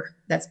power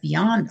that's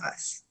beyond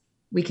us,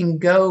 we can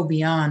go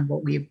beyond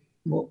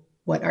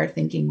what our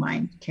thinking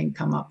mind can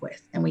come up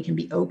with. And we can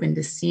be open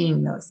to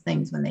seeing those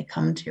things when they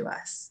come to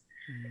us.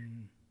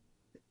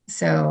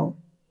 So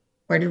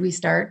where did we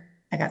start?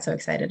 I got so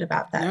excited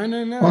about that.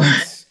 No.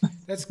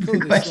 That's cool.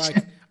 This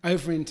like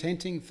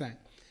over-intenting thing.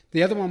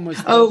 The other one was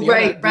the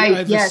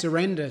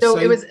over-surrender. Yes. So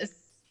it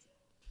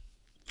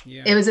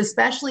was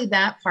especially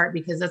that part,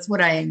 because that's what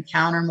I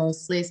encounter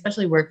mostly,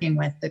 especially working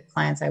with the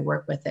clients I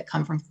work with that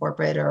come from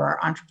corporate or are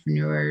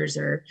entrepreneurs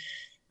or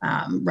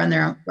run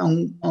their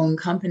own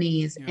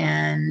companies. Yeah.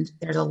 And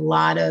there's a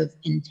lot of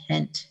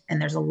intent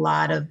and there's a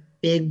lot of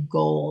big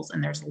goals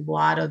and there's a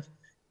lot of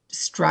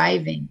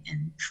striving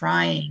and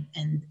trying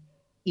and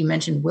you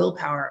mentioned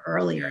willpower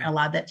earlier. Yeah. A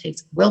lot of that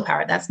takes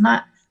willpower. That's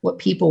not what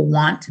people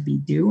want to be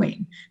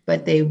doing,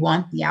 but they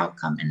want the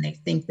outcome, and they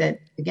think that,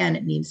 again,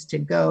 it needs to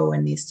go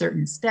in these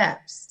certain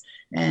steps.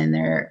 And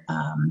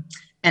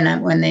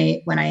when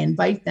I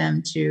invite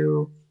them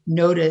to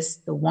notice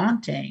the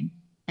wanting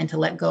and to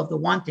let go of the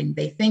wanting,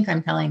 they think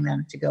I'm telling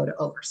them to go to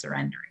over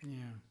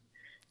surrendering,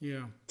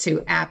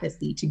 to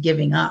apathy, to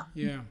giving up.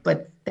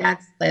 But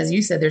that's, as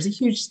you said, there's a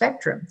huge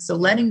spectrum. So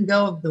letting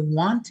go of the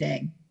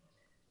wanting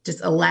just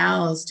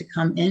allows to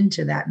come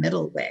into that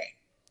middle way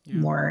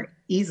more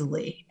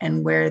easily,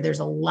 and where there's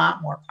a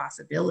lot more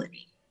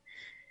possibility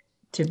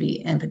to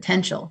be, and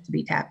potential to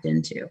be tapped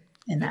into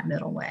in that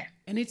middle way.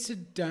 And it's a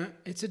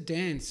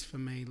dance for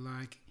me,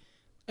 like,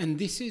 and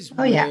this is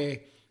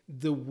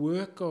the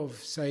work of,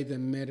 say, the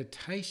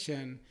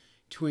meditation,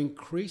 to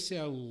increase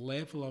our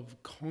level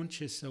of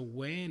conscious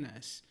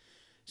awareness,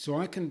 so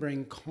I can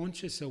bring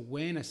conscious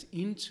awareness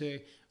into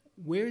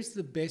where is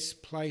the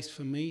best place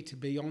for me to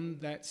be on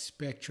that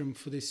spectrum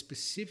for this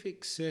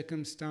specific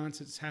circumstance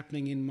that's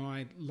happening in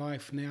my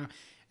life now,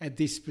 at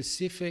this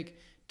specific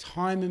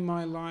time in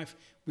my life,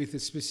 with a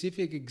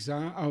specific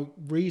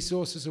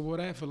resources or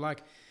whatever.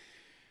 Like,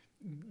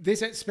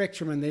 there's that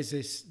spectrum, and there's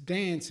this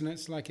dance, and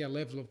it's like our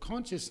level of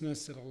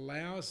consciousness that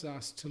allows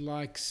us to,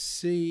 like,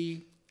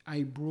 see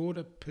a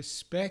broader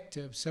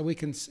perspective, so we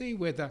can see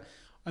whether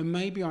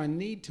maybe I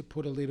need to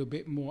put a little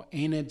bit more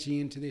energy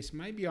into this.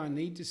 Maybe I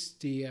need to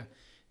steer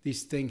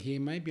this thing here.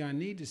 Maybe I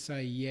need to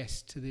say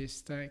yes to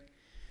this thing.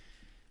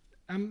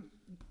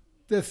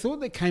 The thought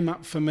that came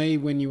up for me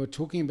when you were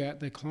talking about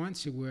the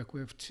clients you work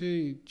with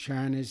too,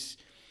 Sharon, is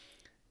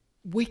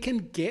we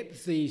can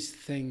get these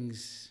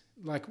things,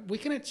 like we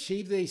can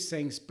achieve these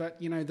things, but,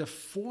 the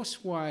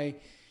force way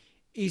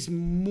is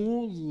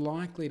more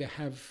likely to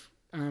have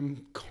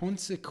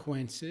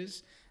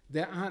consequences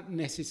that aren't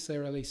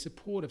necessarily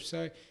supportive.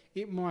 So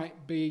it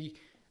might be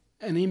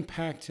a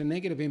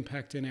negative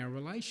impact in our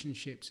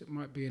relationships. It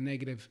might be a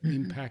negative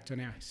impact on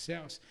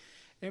ourselves.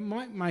 It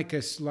might make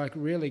us, like,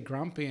 really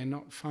grumpy and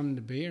not fun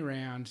to be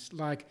around.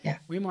 Like,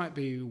 we might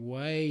be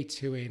way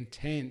too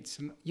intense.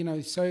 And,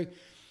 so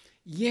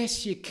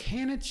yes, you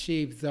can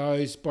achieve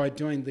those by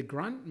doing the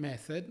grunt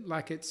method.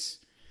 Like,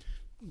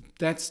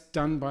 that's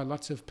done by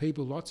lots of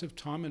people, lots of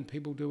time, and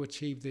people do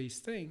achieve these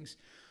things.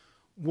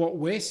 What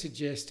we're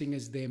suggesting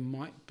is there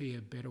might be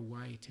a better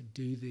way to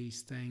do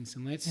these things.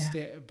 And let's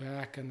step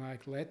back and,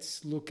 like,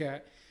 let's look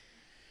at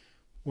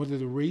what are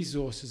the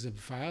resources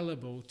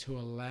available to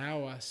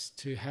allow us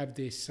to have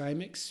this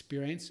same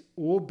experience,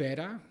 or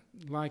better,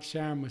 like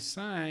Sharon was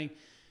saying,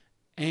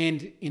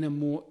 and in a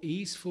more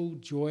easeful,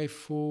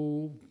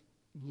 joyful,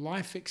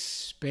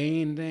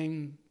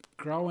 life-expanding,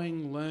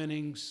 growing,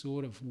 learning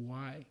sort of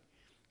way.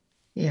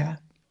 Yeah.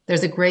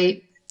 There's a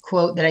great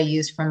quote that I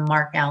use from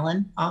Mark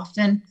Allen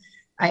often.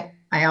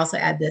 I also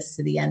add this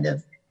to the end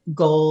of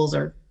goals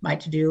or my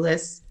to-do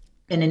list: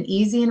 in an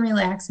easy and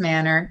relaxed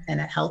manner,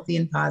 and a healthy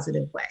and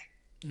positive way.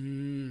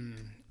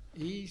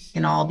 Easy.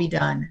 Can all be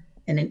done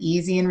in an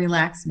easy and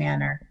relaxed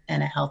manner,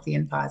 and a healthy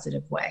and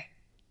positive way.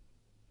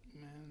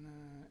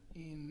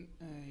 In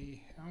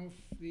a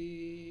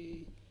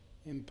healthy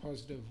and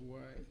positive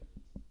way.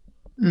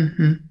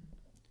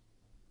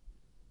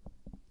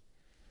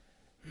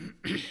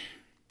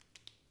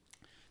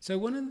 So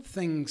one of the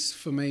things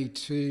for me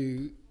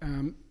too,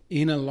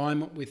 in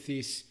alignment with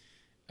this,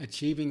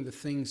 achieving the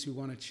things we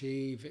want to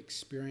achieve,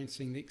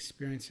 experiencing the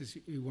experiences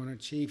we want to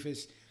achieve,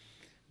 is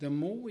the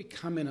more we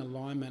come in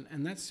alignment,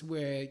 and that's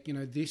where,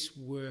 this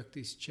work,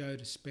 this Joe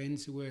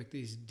Dispenza work,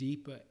 this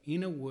deeper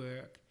inner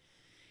work,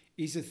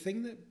 is a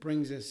thing that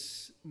brings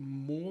us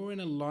more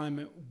in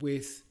alignment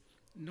with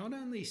not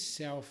only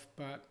self,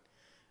 but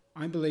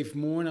I believe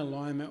more in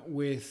alignment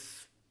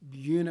with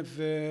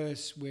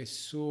universe, with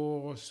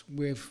source,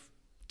 with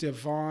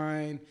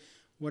divine,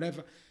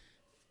 whatever,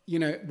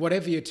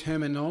 whatever your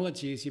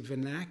terminology is, your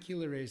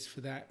vernacular is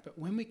for that. But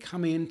when we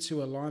come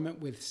into alignment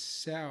with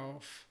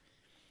self,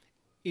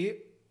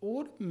 it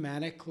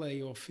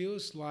automatically, or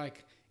feels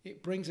like,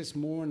 it brings us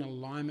more in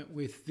alignment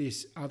with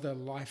this other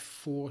life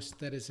force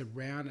that is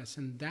around us.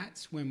 And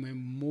that's when we're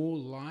more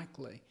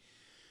likely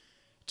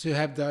to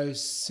have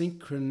those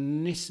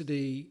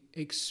synchronicity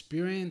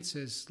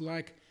experiences.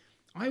 Like,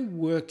 I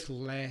worked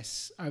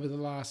less over the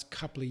last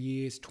couple of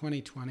years,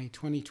 2020,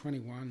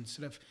 2021,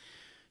 sort of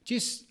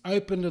just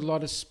opened a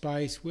lot of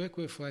space, work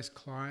with less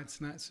clients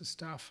and that sort of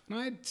stuff. And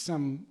I had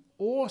some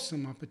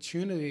awesome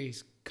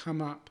opportunities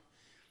come up,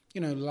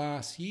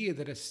 last year,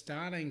 that are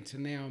starting to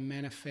now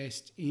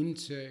manifest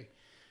into,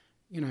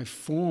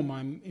 form.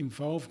 I'm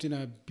involved in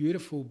a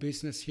beautiful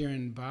business here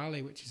in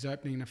Bali, which is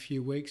opening in a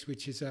few weeks,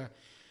 which is a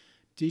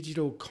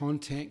digital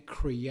content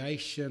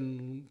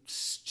creation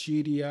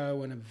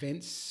studio and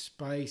event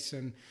space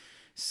and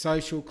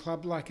social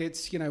club. Like,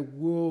 it's,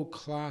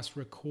 world-class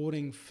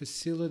recording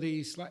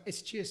facilities. Like,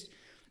 it's just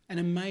an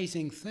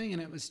amazing thing.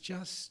 And it was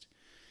just,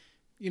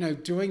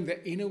 doing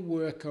the inner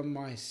work on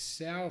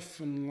myself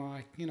and,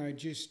 like,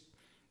 just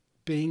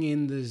being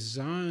in the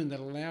zone that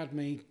allowed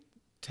me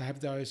to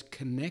have those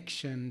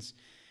connections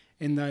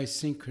in those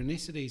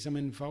synchronicities. I'm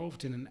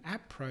involved in an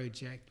app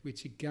project,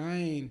 which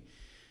again,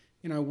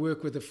 you know, I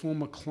work with a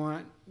former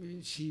client.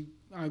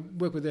 I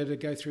work with her to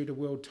go through to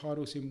world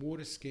titles in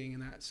water skiing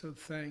and that sort of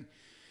thing.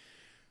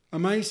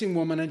 Amazing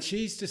woman, and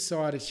she's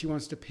decided she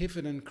wants to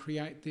pivot and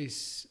create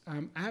this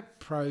app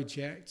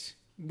project,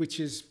 which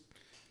is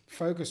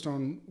focused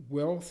on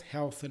wealth,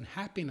 health, and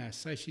happiness.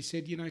 So she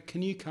said, you know,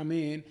 can you come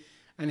in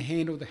and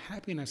handle the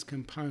happiness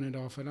component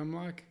of it? I'm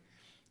like,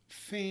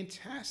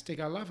 fantastic,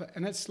 I love it.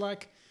 And it's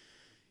like,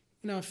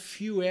 you know, a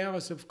few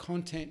hours of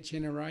content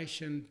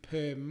generation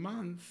per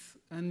month,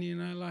 and, you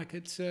know, like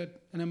it's an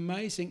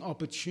amazing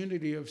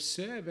opportunity of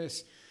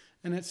service,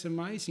 and it's an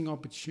amazing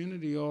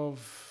opportunity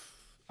of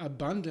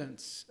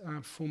abundance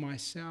for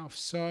myself.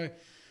 So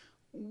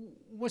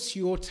what's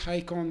your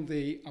take on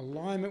the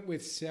alignment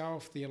with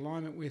self, the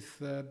alignment with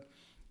the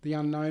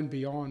unknown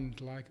beyond?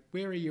 Like,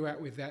 where are you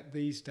at with that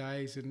these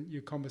days and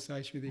your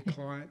conversation with your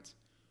clients?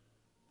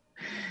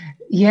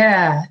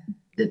 Yeah,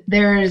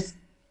 there is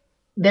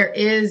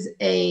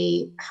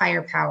a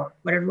higher power,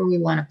 whatever we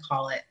want to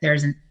call it.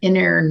 There's an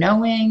inner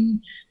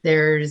knowing,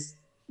 there's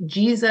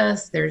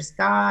Jesus, there's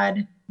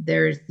God,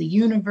 there's the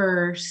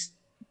universe,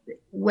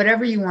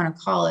 whatever you want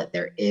to call it.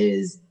 There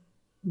is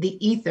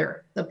the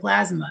ether, the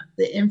plasma,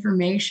 the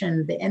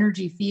information, the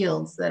energy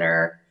fields that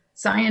are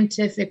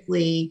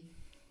scientifically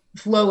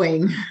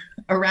flowing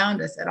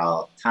around us at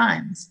all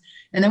times.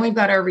 And then we've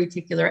got our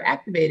reticular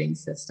activating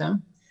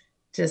system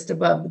just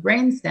above the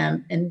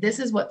brainstem. And this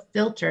is what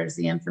filters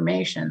the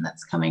information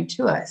that's coming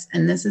to us.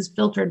 And this is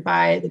filtered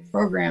by the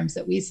programs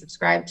that we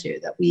subscribe to,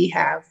 that we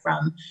have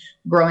from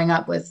growing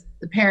up with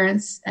the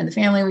parents and the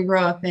family we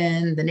grow up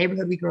in, the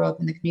neighborhood we grow up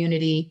in, the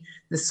community,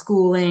 the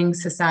schooling,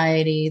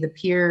 society, the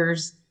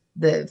peers,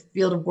 the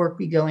field of work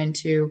we go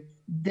into.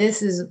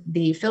 This is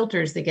the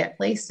filters that get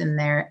placed in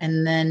there.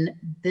 And then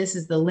this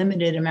is the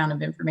limited amount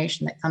of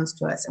information that comes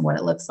to us and what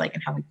it looks like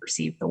and how we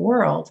perceive the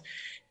world.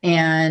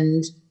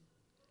 And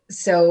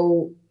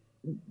so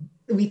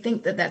we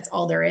think that that's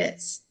all there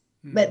is,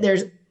 but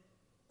there's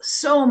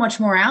so much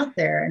more out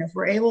there. And if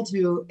we're able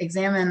to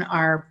examine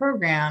our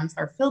programs,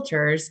 our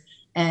filters,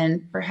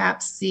 and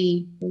perhaps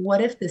see, what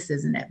if this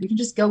isn't it? We can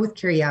just go with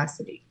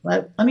curiosity.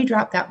 Let me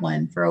drop that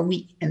one for a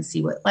week and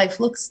see what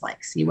life looks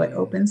like, see what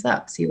opens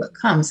up, see what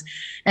comes.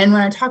 And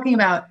when I'm talking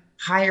about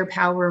higher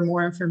power,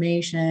 more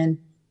information,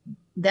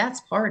 that's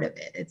part of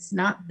it. It's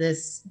not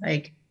this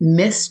like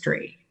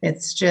mystery.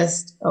 It's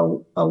just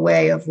a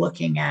way of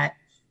looking at,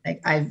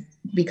 like, I've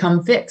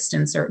become fixed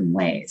in certain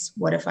ways.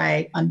 What if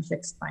I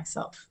unfixed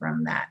myself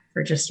from that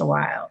for just a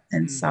while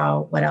and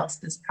saw what else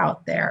is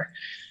out there?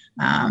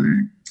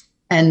 And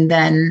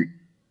then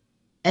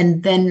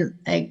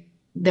like,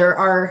 there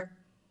are,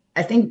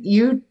 I think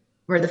you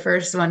were the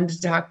first one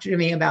to talk to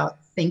me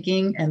about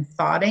thinking and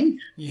thoughting.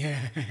 Yeah.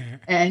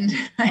 And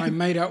I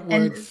made up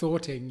word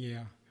thoughting.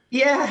 Yeah.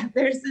 Yeah.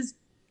 There's this,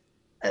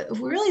 if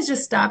we really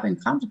just stop and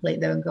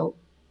contemplate them and go,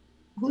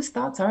 whose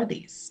thoughts are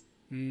these?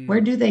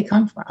 Where do they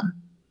come from?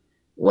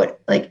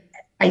 What, like,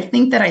 I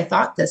think that I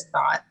thought this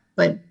thought,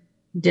 but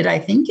did I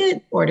think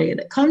it, or did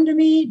it come to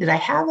me? Did I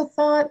have a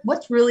thought?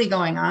 What's really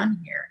going on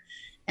here?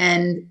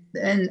 And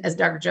as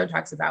Dr. Joe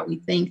talks about, we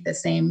think the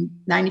same,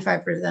 95%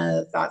 of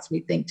the thoughts we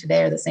think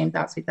today are the same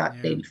thoughts we thought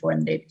the day before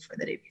and the day before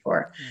the day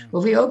before. Yeah.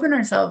 Well, if we open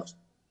ourselves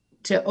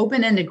to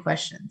open-ended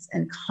questions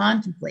and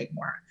contemplate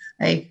more,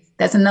 like,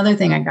 that's another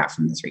thing I got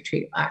from this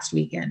retreat last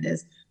weekend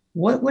is,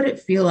 what would it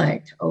feel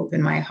like to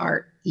open my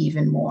heart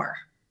even more?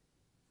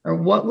 Or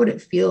what would it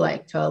feel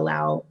like to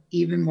allow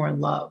even more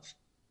love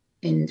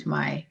into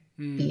my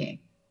being?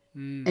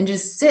 And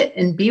just sit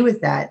and be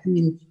with that. I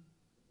mean,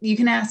 you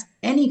can ask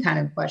any kind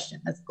of question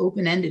that's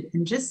open-ended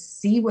and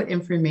just see what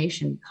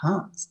information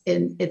comes.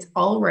 And it's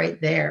all right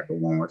there. But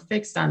when we're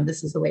fixed on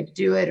this is the way to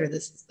do it, or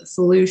this is the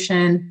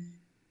solution,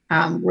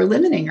 we're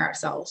limiting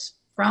ourselves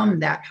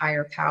from that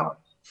higher power,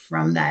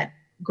 from that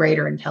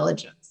greater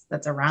intelligence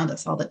that's around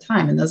us all the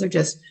time. And those are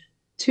just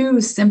two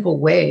simple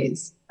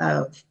ways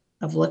of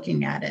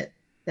looking at it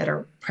that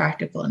are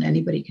practical and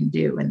anybody can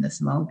do in this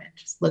moment.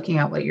 Just looking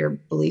at what your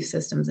belief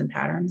systems and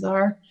patterns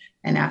are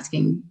and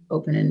asking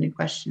open-ended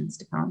questions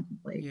to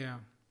contemplate. Yeah.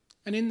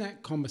 And in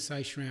that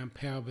conversation around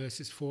power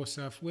versus force,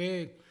 so if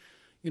we're,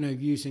 you know,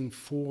 using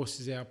force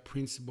as our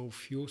principal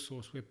fuel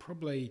source, we're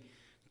probably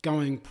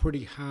going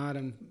pretty hard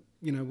and,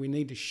 you know, we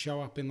need to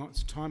show up in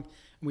lots of time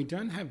and we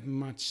don't have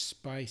much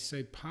space.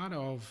 So part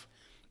of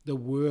the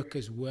work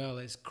as well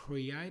is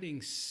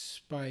creating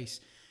space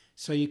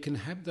so you can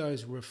have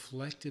those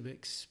reflective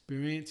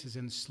experiences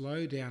and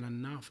slow down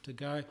enough to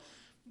go,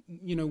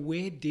 you know,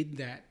 where did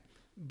that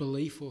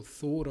belief or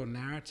thought or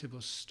narrative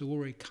or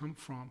story come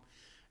from?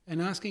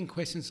 And asking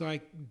questions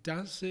like,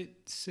 does it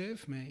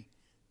serve me?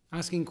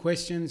 Asking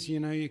questions,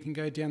 you know, you can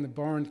go down the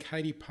Byron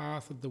Katie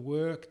path of the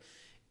work.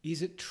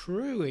 Is it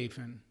true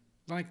even?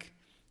 Like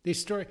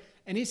this story.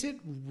 And is it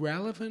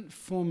relevant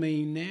for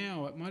me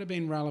now? It might have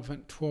been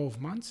relevant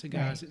 12 months ago.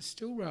 Right. Is it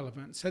still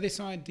relevant? So this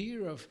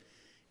idea of,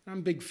 I'm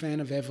a big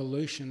fan of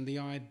evolution, the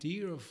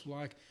idea of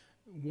like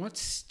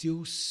what's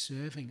still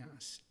serving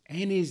us?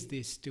 And is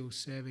this still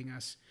serving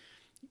us?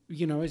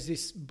 You know, is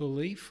this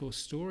belief or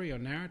story or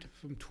narrative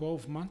from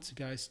 12 months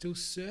ago still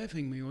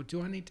serving me, or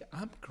do I need to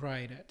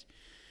upgrade it?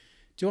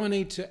 Do I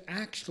need to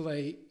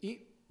actually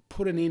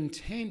put an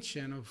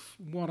intention of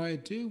what I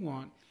do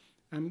want?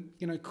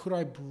 You know, could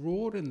I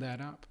broaden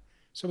that up?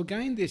 So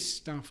again, this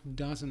stuff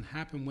doesn't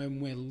happen when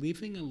we're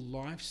living a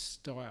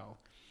lifestyle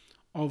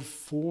of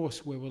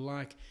force where we're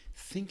like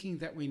thinking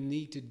that we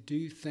need to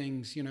do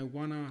things, you know,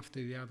 one after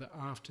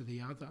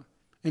the other.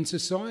 And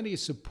society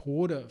is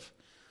supportive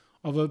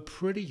of a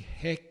pretty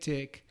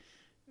hectic,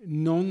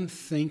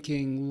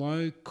 non-thinking,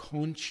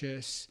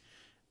 low-conscious,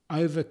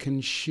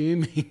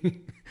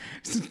 over-consuming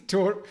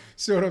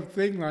sort of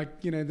thing, like,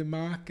 you know, the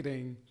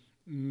marketing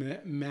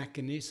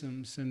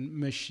mechanisms and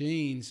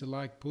machines are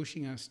like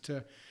pushing us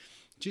to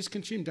just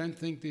consume. Don't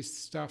think this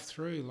stuff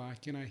through.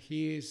 Like, you know,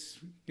 here's,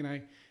 you know,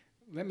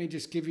 let me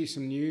just give you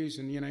some news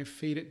and, you know,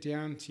 feed it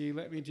down to you.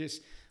 Let me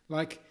just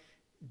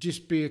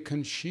be a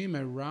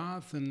consumer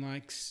rather than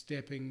like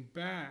stepping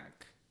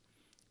back,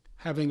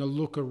 having a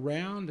look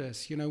around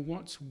us, you know,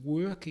 what's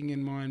working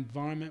in my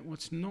environment,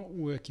 what's not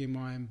working in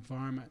my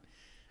environment.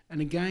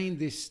 And again,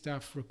 this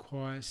stuff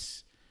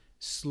requires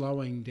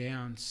slowing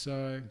down.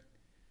 So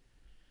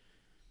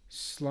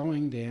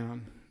slowing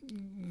down,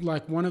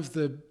 like one of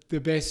the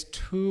best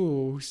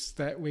tools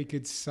that we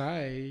could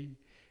say,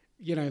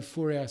 you know,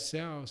 for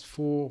ourselves,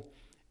 for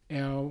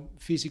our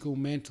physical,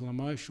 mental,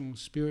 emotional,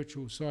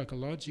 spiritual,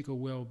 psychological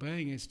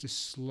well-being is to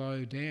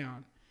slow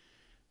down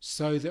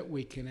so that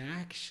we can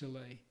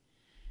actually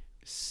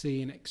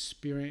see and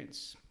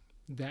experience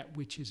that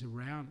which is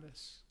around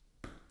us.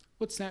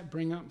 What's that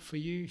bring up for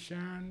you,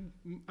 Sharon,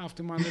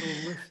 after my little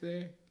riff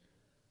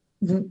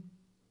there?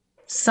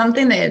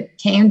 Something that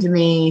came to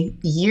me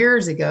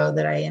years ago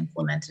that I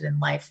implemented in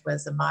life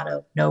was the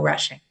motto, no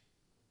rushing.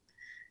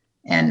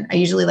 And I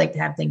usually like to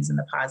have things in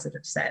the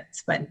positive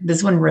sense, but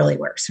this one really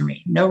works for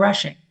me. No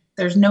rushing.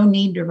 There's no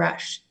need to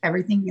rush.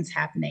 Everything is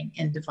happening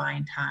in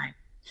divine time.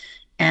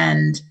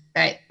 And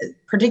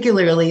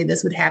particularly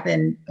this would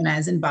happen when I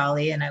was in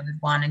Bali and I would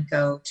want to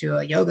go to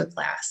a yoga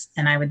class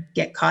and I would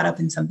get caught up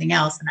in something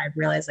else. And I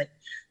realized like,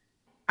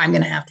 I'm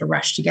going to have to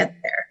rush to get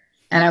there.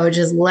 And I would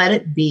just let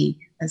it be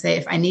and say,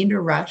 if I need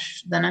to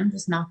rush, then I'm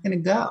just not going to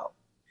go.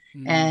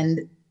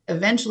 And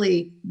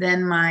eventually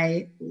then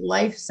my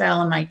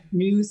lifestyle and my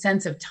new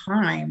sense of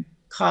time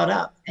caught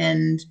up.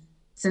 And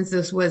since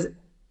this was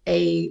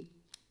a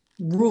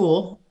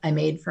rule I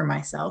made for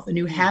myself, a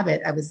new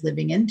habit I was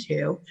living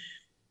into,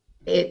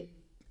 I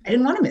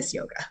didn't want to miss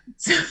yoga.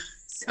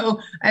 So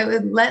I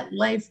would let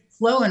life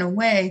flow in a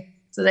way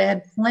so that I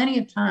had plenty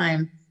of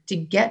time to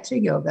get to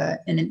yoga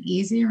in an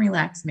easy and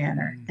relaxed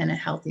manner in a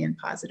healthy and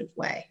positive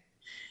way.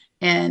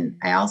 And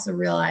I also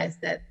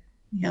realized that,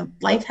 you know,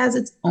 life has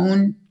its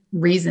own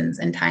reasons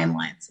and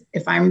timelines.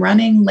 If I'm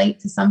running late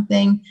to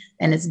something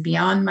and it's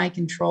beyond my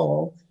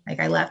control, like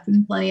I left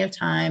in plenty of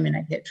time and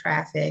I hit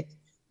traffic,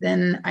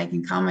 then I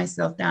can calm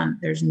myself down.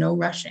 There's no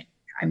rushing.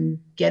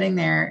 I'm getting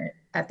there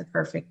at the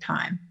perfect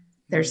time.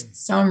 There's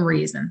some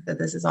reason that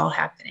this is all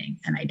happening,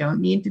 and I don't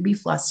need to be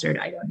flustered.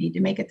 I don't need to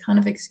make a ton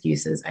of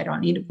excuses. I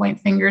don't need to point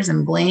fingers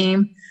and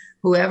blame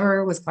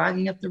whoever was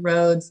clogging up the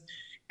roads.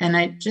 And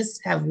I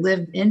just have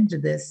lived into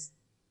this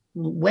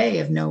way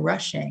of no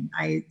rushing.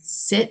 I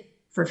sit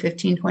for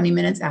 15, 20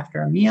 minutes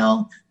after a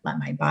meal, let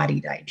my body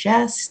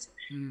digest.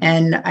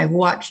 And I've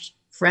watched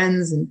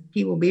friends and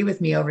people be with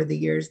me over the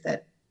years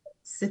that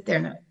sit there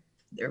and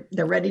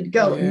they're ready to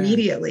go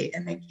immediately.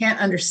 And they can't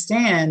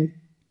understand,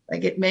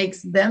 like it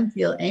makes them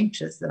feel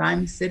anxious that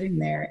I'm sitting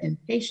there in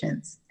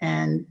patience.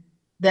 And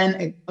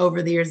then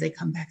over the years, they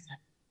come back to,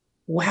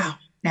 wow,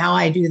 now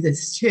I do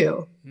this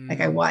too.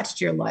 Like I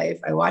watched your life,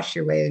 I watched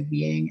your way of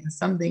being, and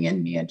something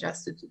in me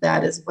adjusted to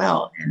that as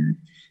well. And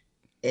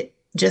it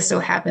just so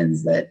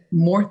happens that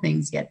more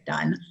things get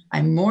done.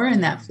 I'm more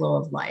in that flow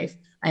of life.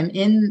 I'm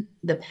in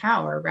the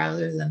power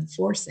rather than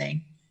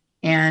forcing.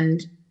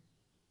 And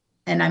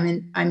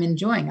I'm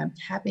enjoying, I'm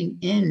tapping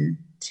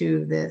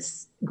into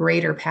this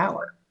greater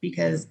power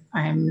because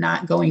I'm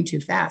not going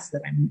too fast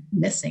that I'm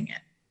missing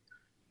it.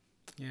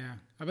 Yeah.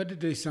 I've had to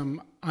do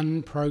some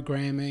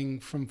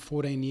unprogramming from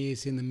 14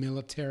 years in the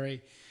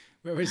military,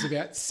 where it was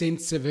about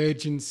sense of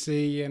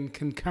urgency and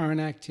concurrent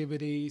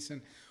activities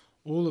and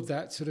all of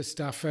that sort of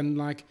stuff. And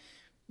like,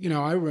 you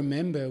know, I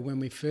remember when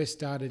we first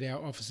started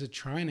our officer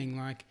training,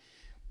 like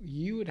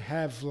you would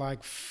have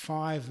like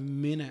 5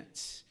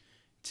 minutes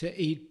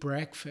to eat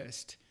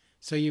breakfast.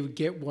 So you would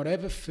get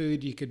whatever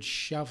food you could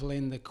shovel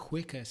in the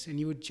quickest, and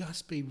you would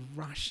just be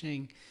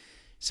rushing.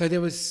 So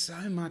there was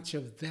so much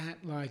of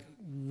that like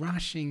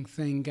rushing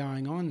thing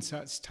going on. So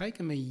it's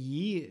taken me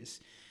years,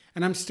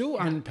 and I'm still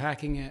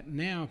unpacking it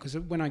now, because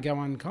when I go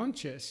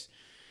unconscious,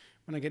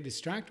 when I get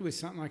distracted with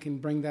something, I can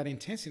bring that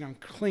intensity. I'm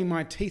cleaning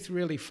my teeth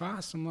really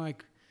fast. I'm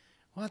like,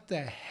 what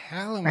the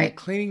hell am I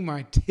cleaning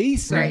my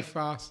teeth so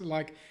fast?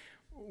 Like,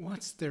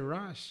 what's the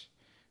rush?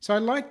 So I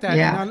like that.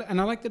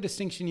 And I like the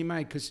distinction you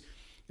made, because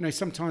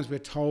sometimes we're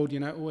told,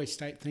 always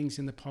state things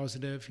in the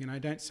positive,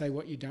 don't say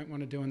what you don't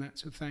want to do and that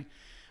sort of thing.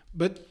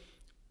 But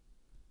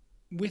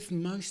with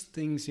most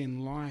things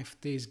in life,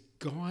 there's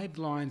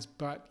guidelines,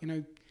 but,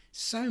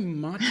 so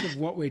much of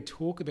what we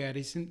talk about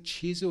isn't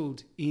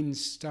chiseled in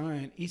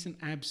stone, isn't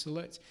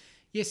absolute.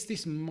 Yes,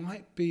 this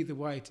might be the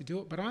way to do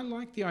it, but I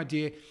like the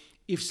idea,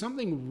 if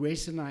something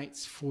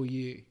resonates for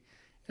you,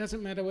 it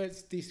doesn't matter whether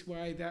it's this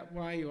way, that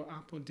way, or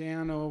up or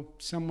down, or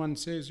someone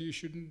says you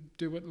shouldn't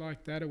do it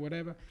like that or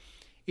whatever.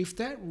 If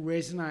that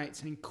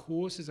resonates and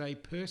causes a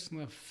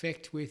personal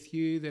effect with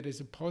you that is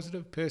a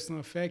positive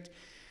personal effect,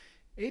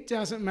 it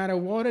doesn't matter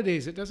what it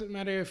is. It doesn't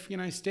matter if,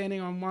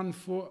 standing on one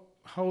foot,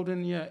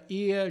 holding your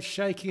ear,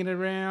 shaking it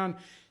around,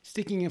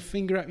 sticking your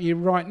finger up your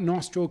right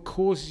nostril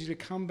causes you to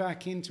come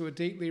back into a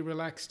deeply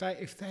relaxed state.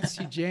 If that's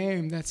your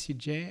jam, that's your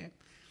jam.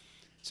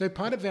 So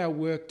part of our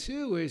work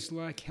too is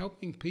like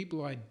helping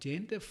people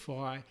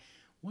identify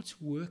what's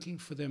working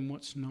for them,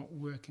 what's not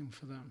working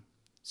for them.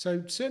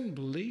 So certain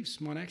beliefs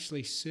might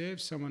actually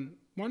serve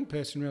one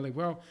person really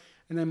well,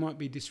 and they might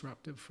be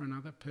disruptive for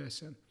another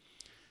person.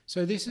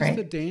 So this is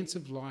the dance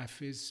of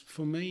life, is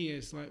for me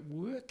is like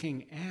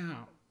working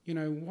out,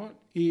 what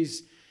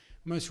is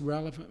most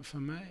relevant for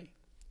me.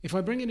 If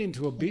I bring it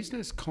into a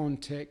business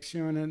context,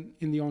 in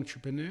the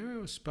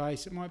entrepreneurial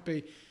space, it might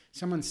be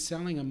someone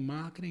selling a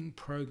marketing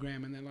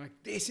program and they're like,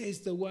 this is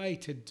the way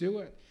to do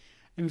it,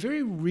 and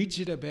very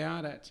rigid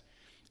about it.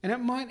 And it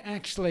might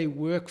actually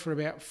work for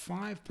about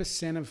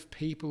 5% of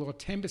people or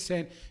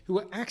 10% who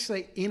are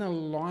actually in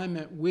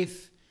alignment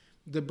with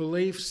the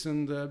beliefs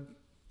and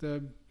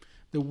the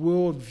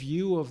world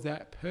view of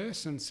that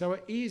person. So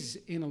it is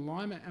in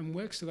alignment and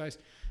works for those.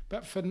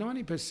 But for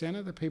 90%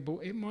 of the people,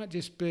 it might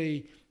just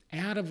be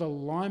out of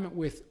alignment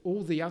with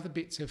all the other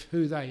bits of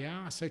who they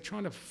are. So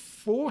trying to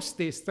force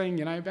this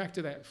thing, back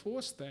to that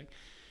force thing,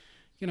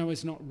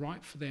 is not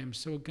right for them.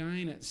 So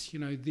again, it's,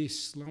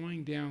 this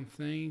slowing down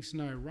things,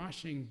 no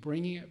rushing,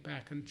 bringing it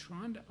back and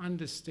trying to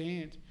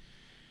understand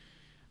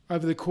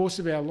over the course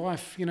of our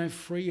life,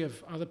 free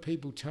of other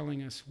people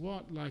telling us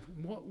what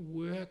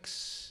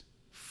works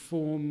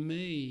for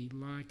me.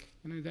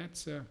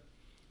 That's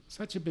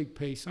such a big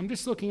piece. I'm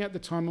just looking at the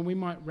time and we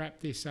might wrap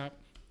this up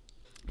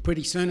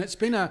pretty soon. It's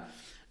been a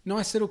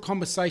nice little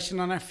conversation,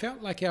 and I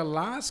felt like our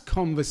last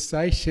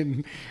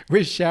conversation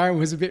with Sharon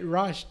was a bit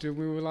rushed, and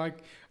we were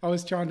like, I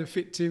was trying to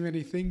fit too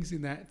many things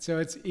in that. So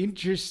it's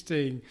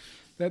interesting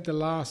that the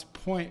last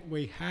point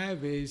we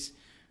have is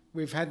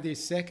we've had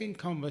this second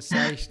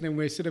conversation and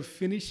we're sort of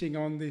finishing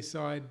on this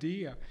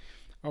idea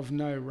of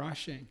no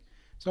rushing.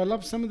 So I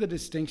love some of the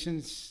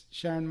distinctions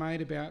Sharon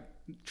made about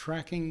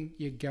tracking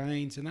your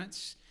gains, and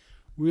that's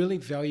really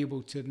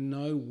valuable to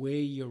know where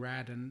you're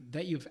at and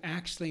that you've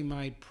actually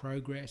made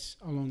progress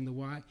along the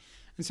way.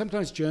 And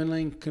sometimes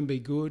journaling can be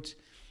good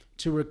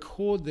to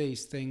record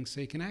these things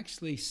so you can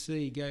actually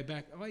go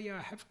back, oh yeah,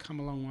 I have come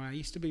a long way. I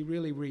used to be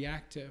really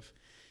reactive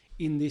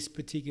in this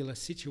particular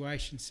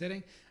situation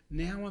setting.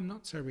 Now I'm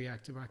not so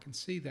reactive. I can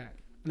see that.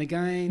 And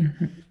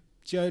again,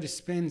 Joe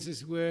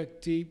Dispenza's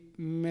work, deep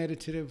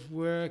meditative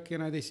work,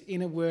 this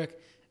inner work,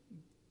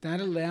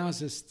 that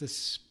allows us the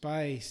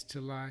space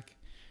to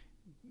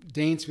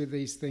dance with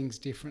these things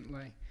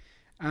differently.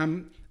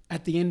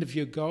 At the end of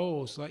your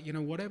goals,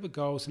 whatever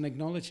goals, and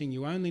acknowledging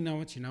you only know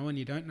what you know and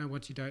you don't know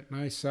what you don't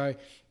know. So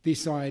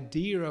this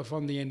idea of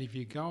on the end of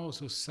your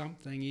goals or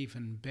something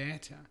even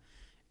better,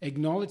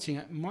 acknowledging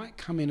it might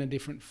come in a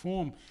different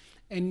form.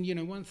 And,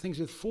 one of the things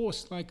with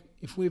force,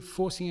 if we're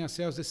forcing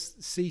ourselves to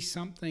see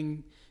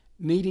something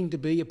needing to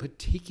be a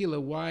particular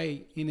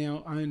way in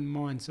our own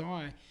mind's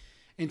eye,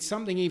 and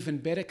something even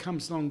better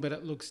comes along but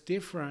it looks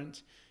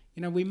different,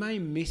 we may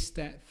miss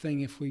that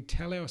thing if we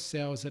tell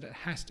ourselves that it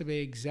has to be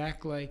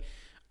exactly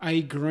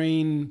a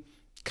green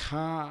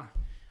car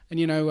and,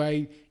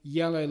 a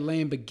yellow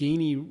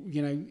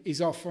Lamborghini,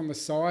 is off on the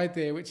side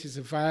there, which is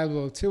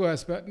available to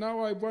us. But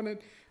no,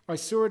 I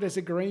saw it as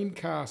a green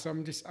car, so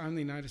I'm just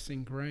only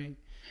noticing green.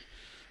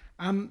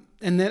 And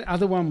that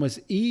other one was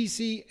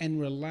easy and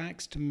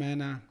relaxed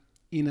manner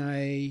in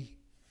a,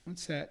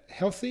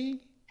 healthy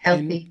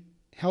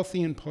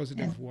and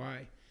positive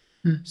way.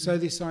 Mm-hmm. So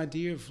this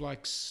idea of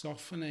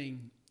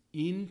softening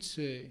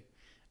into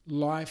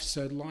life,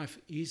 so life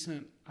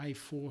isn't a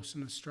force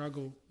and a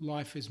struggle.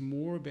 Life is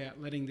more about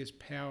letting this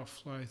power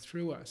flow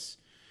through us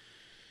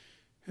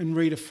and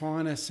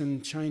redefine us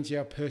and change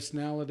our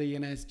personality.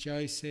 And as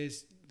Joe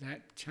says,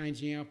 that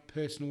changing our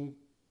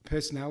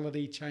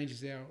personality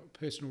changes our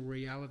personal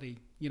reality.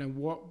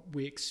 What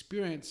we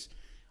experience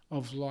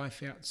of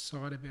life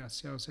outside of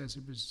ourselves as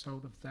a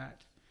result of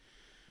that.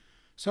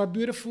 So a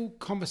beautiful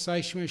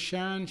conversation with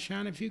Sharon.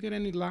 Sharon, have you got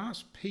any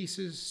last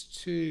pieces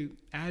to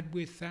add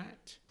with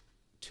that,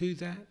 to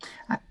that?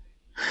 I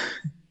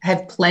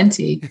have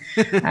plenty.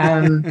 We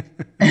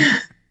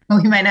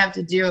might have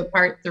to do a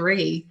part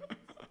 3.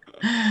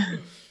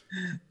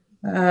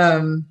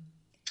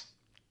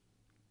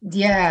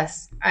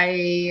 Yes,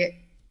 I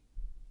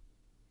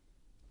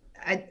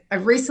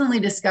recently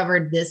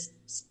discovered this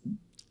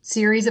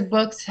series of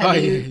books. Have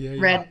you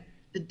read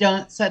the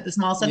Don't Sweat the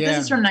Small Stuff. Yeah.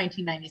 This is from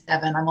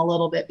 1997. I'm a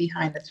little bit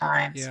behind the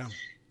times. Yeah.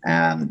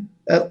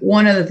 But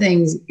one of the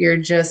things you're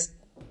just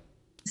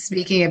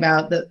speaking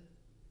about,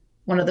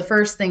 one of the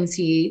first things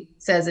he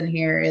says in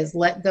here is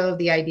let go of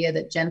the idea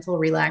that gentle,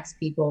 relaxed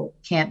people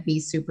can't be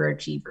super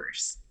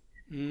achievers.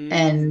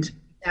 And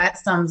that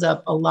sums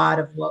up a lot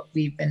of what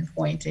we've been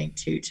pointing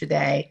to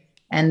today.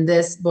 And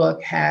this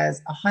book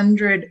has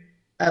 100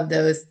 of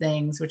those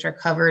things, which are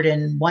covered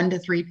in 1 to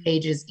 3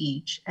 pages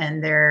each.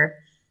 And they're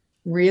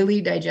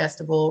really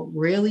digestible,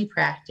 really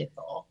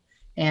practical.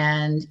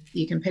 And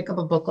you can pick up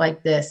a book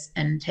like this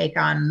and take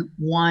on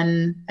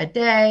one a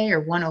day or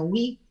one a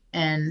week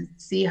and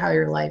see how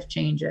your life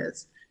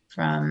changes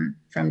from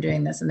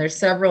doing this. And there's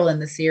several in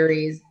the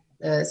series.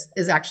 This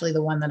is actually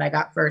the one that I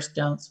got first,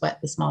 Don't Sweat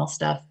the Small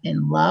Stuff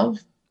in Love.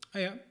 Oh,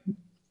 yeah.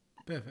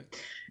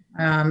 Perfect.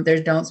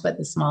 There's Don't Sweat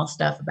the Small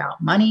Stuff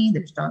about money.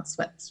 There's Don't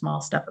Sweat the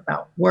Small Stuff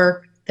about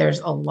work. There's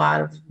a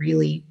lot of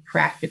really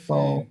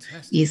practical,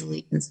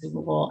 easily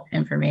consumable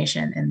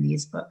information in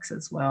these books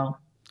as well.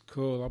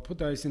 Cool. I'll put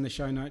those in the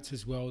show notes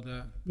as well,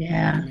 the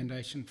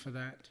recommendation for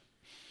that.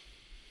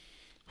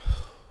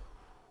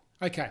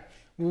 Okay.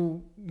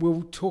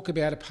 We'll talk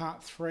about a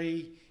part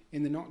 3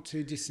 in the not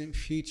too distant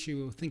future.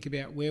 We'll think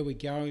about where we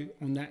go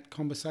on that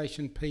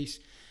conversation piece.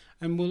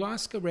 And we'll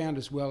ask around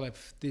as well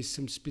if there's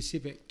some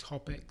specific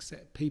topics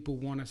that people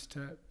want us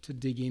to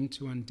dig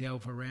into and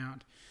delve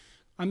around.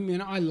 I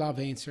mean, I love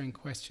answering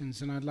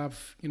questions, and I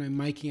love,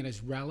 making it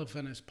as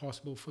relevant as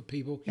possible for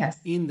people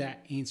in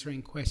that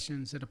answering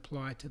questions that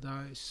apply to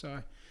those.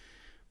 So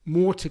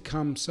more to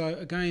come. So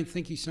again,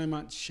 thank you so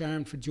much,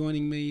 Sharon, for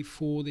joining me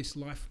for this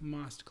Life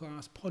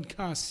Masterclass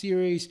podcast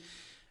series.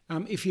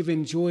 If you've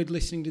enjoyed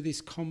listening to this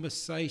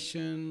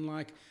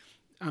conversation,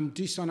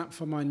 do sign up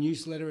for my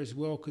newsletter as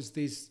well, because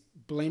there's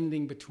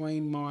blending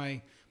between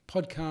my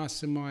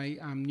podcasts and my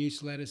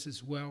newsletters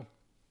as well,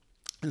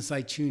 and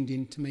stay tuned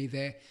in to me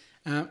there.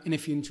 And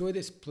if you enjoy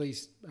this,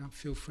 please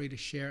feel free to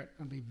share it.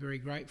 I'd be very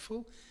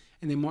grateful.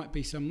 And there might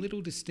be some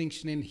little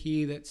distinction in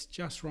here that's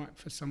just right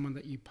for someone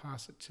that you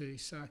pass it to.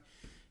 So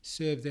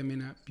serve them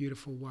in a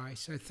beautiful way.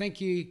 So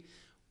thank you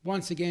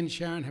once again,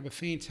 Sharon. Have a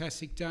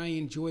fantastic day.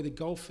 Enjoy the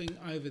golfing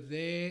over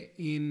there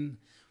in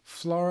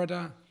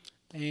Florida.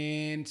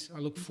 And I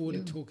look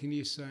forward to talking to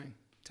you soon.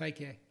 Take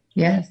care.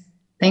 Yes.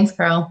 Thanks,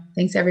 Carl.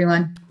 Thanks,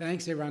 everyone.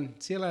 Thanks, everyone.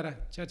 See you later.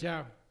 Ciao,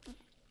 ciao.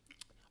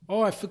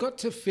 Oh, I forgot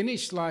to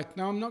finish. No,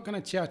 I'm not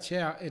going to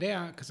ciao it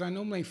out, because I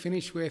normally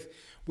finish with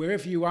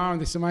wherever you are on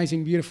this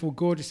amazing, beautiful,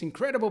 gorgeous,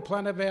 incredible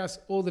planet of ours,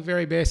 all the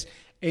very best,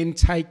 and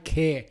take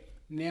care.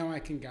 Now I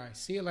can go.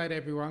 See you later,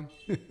 everyone.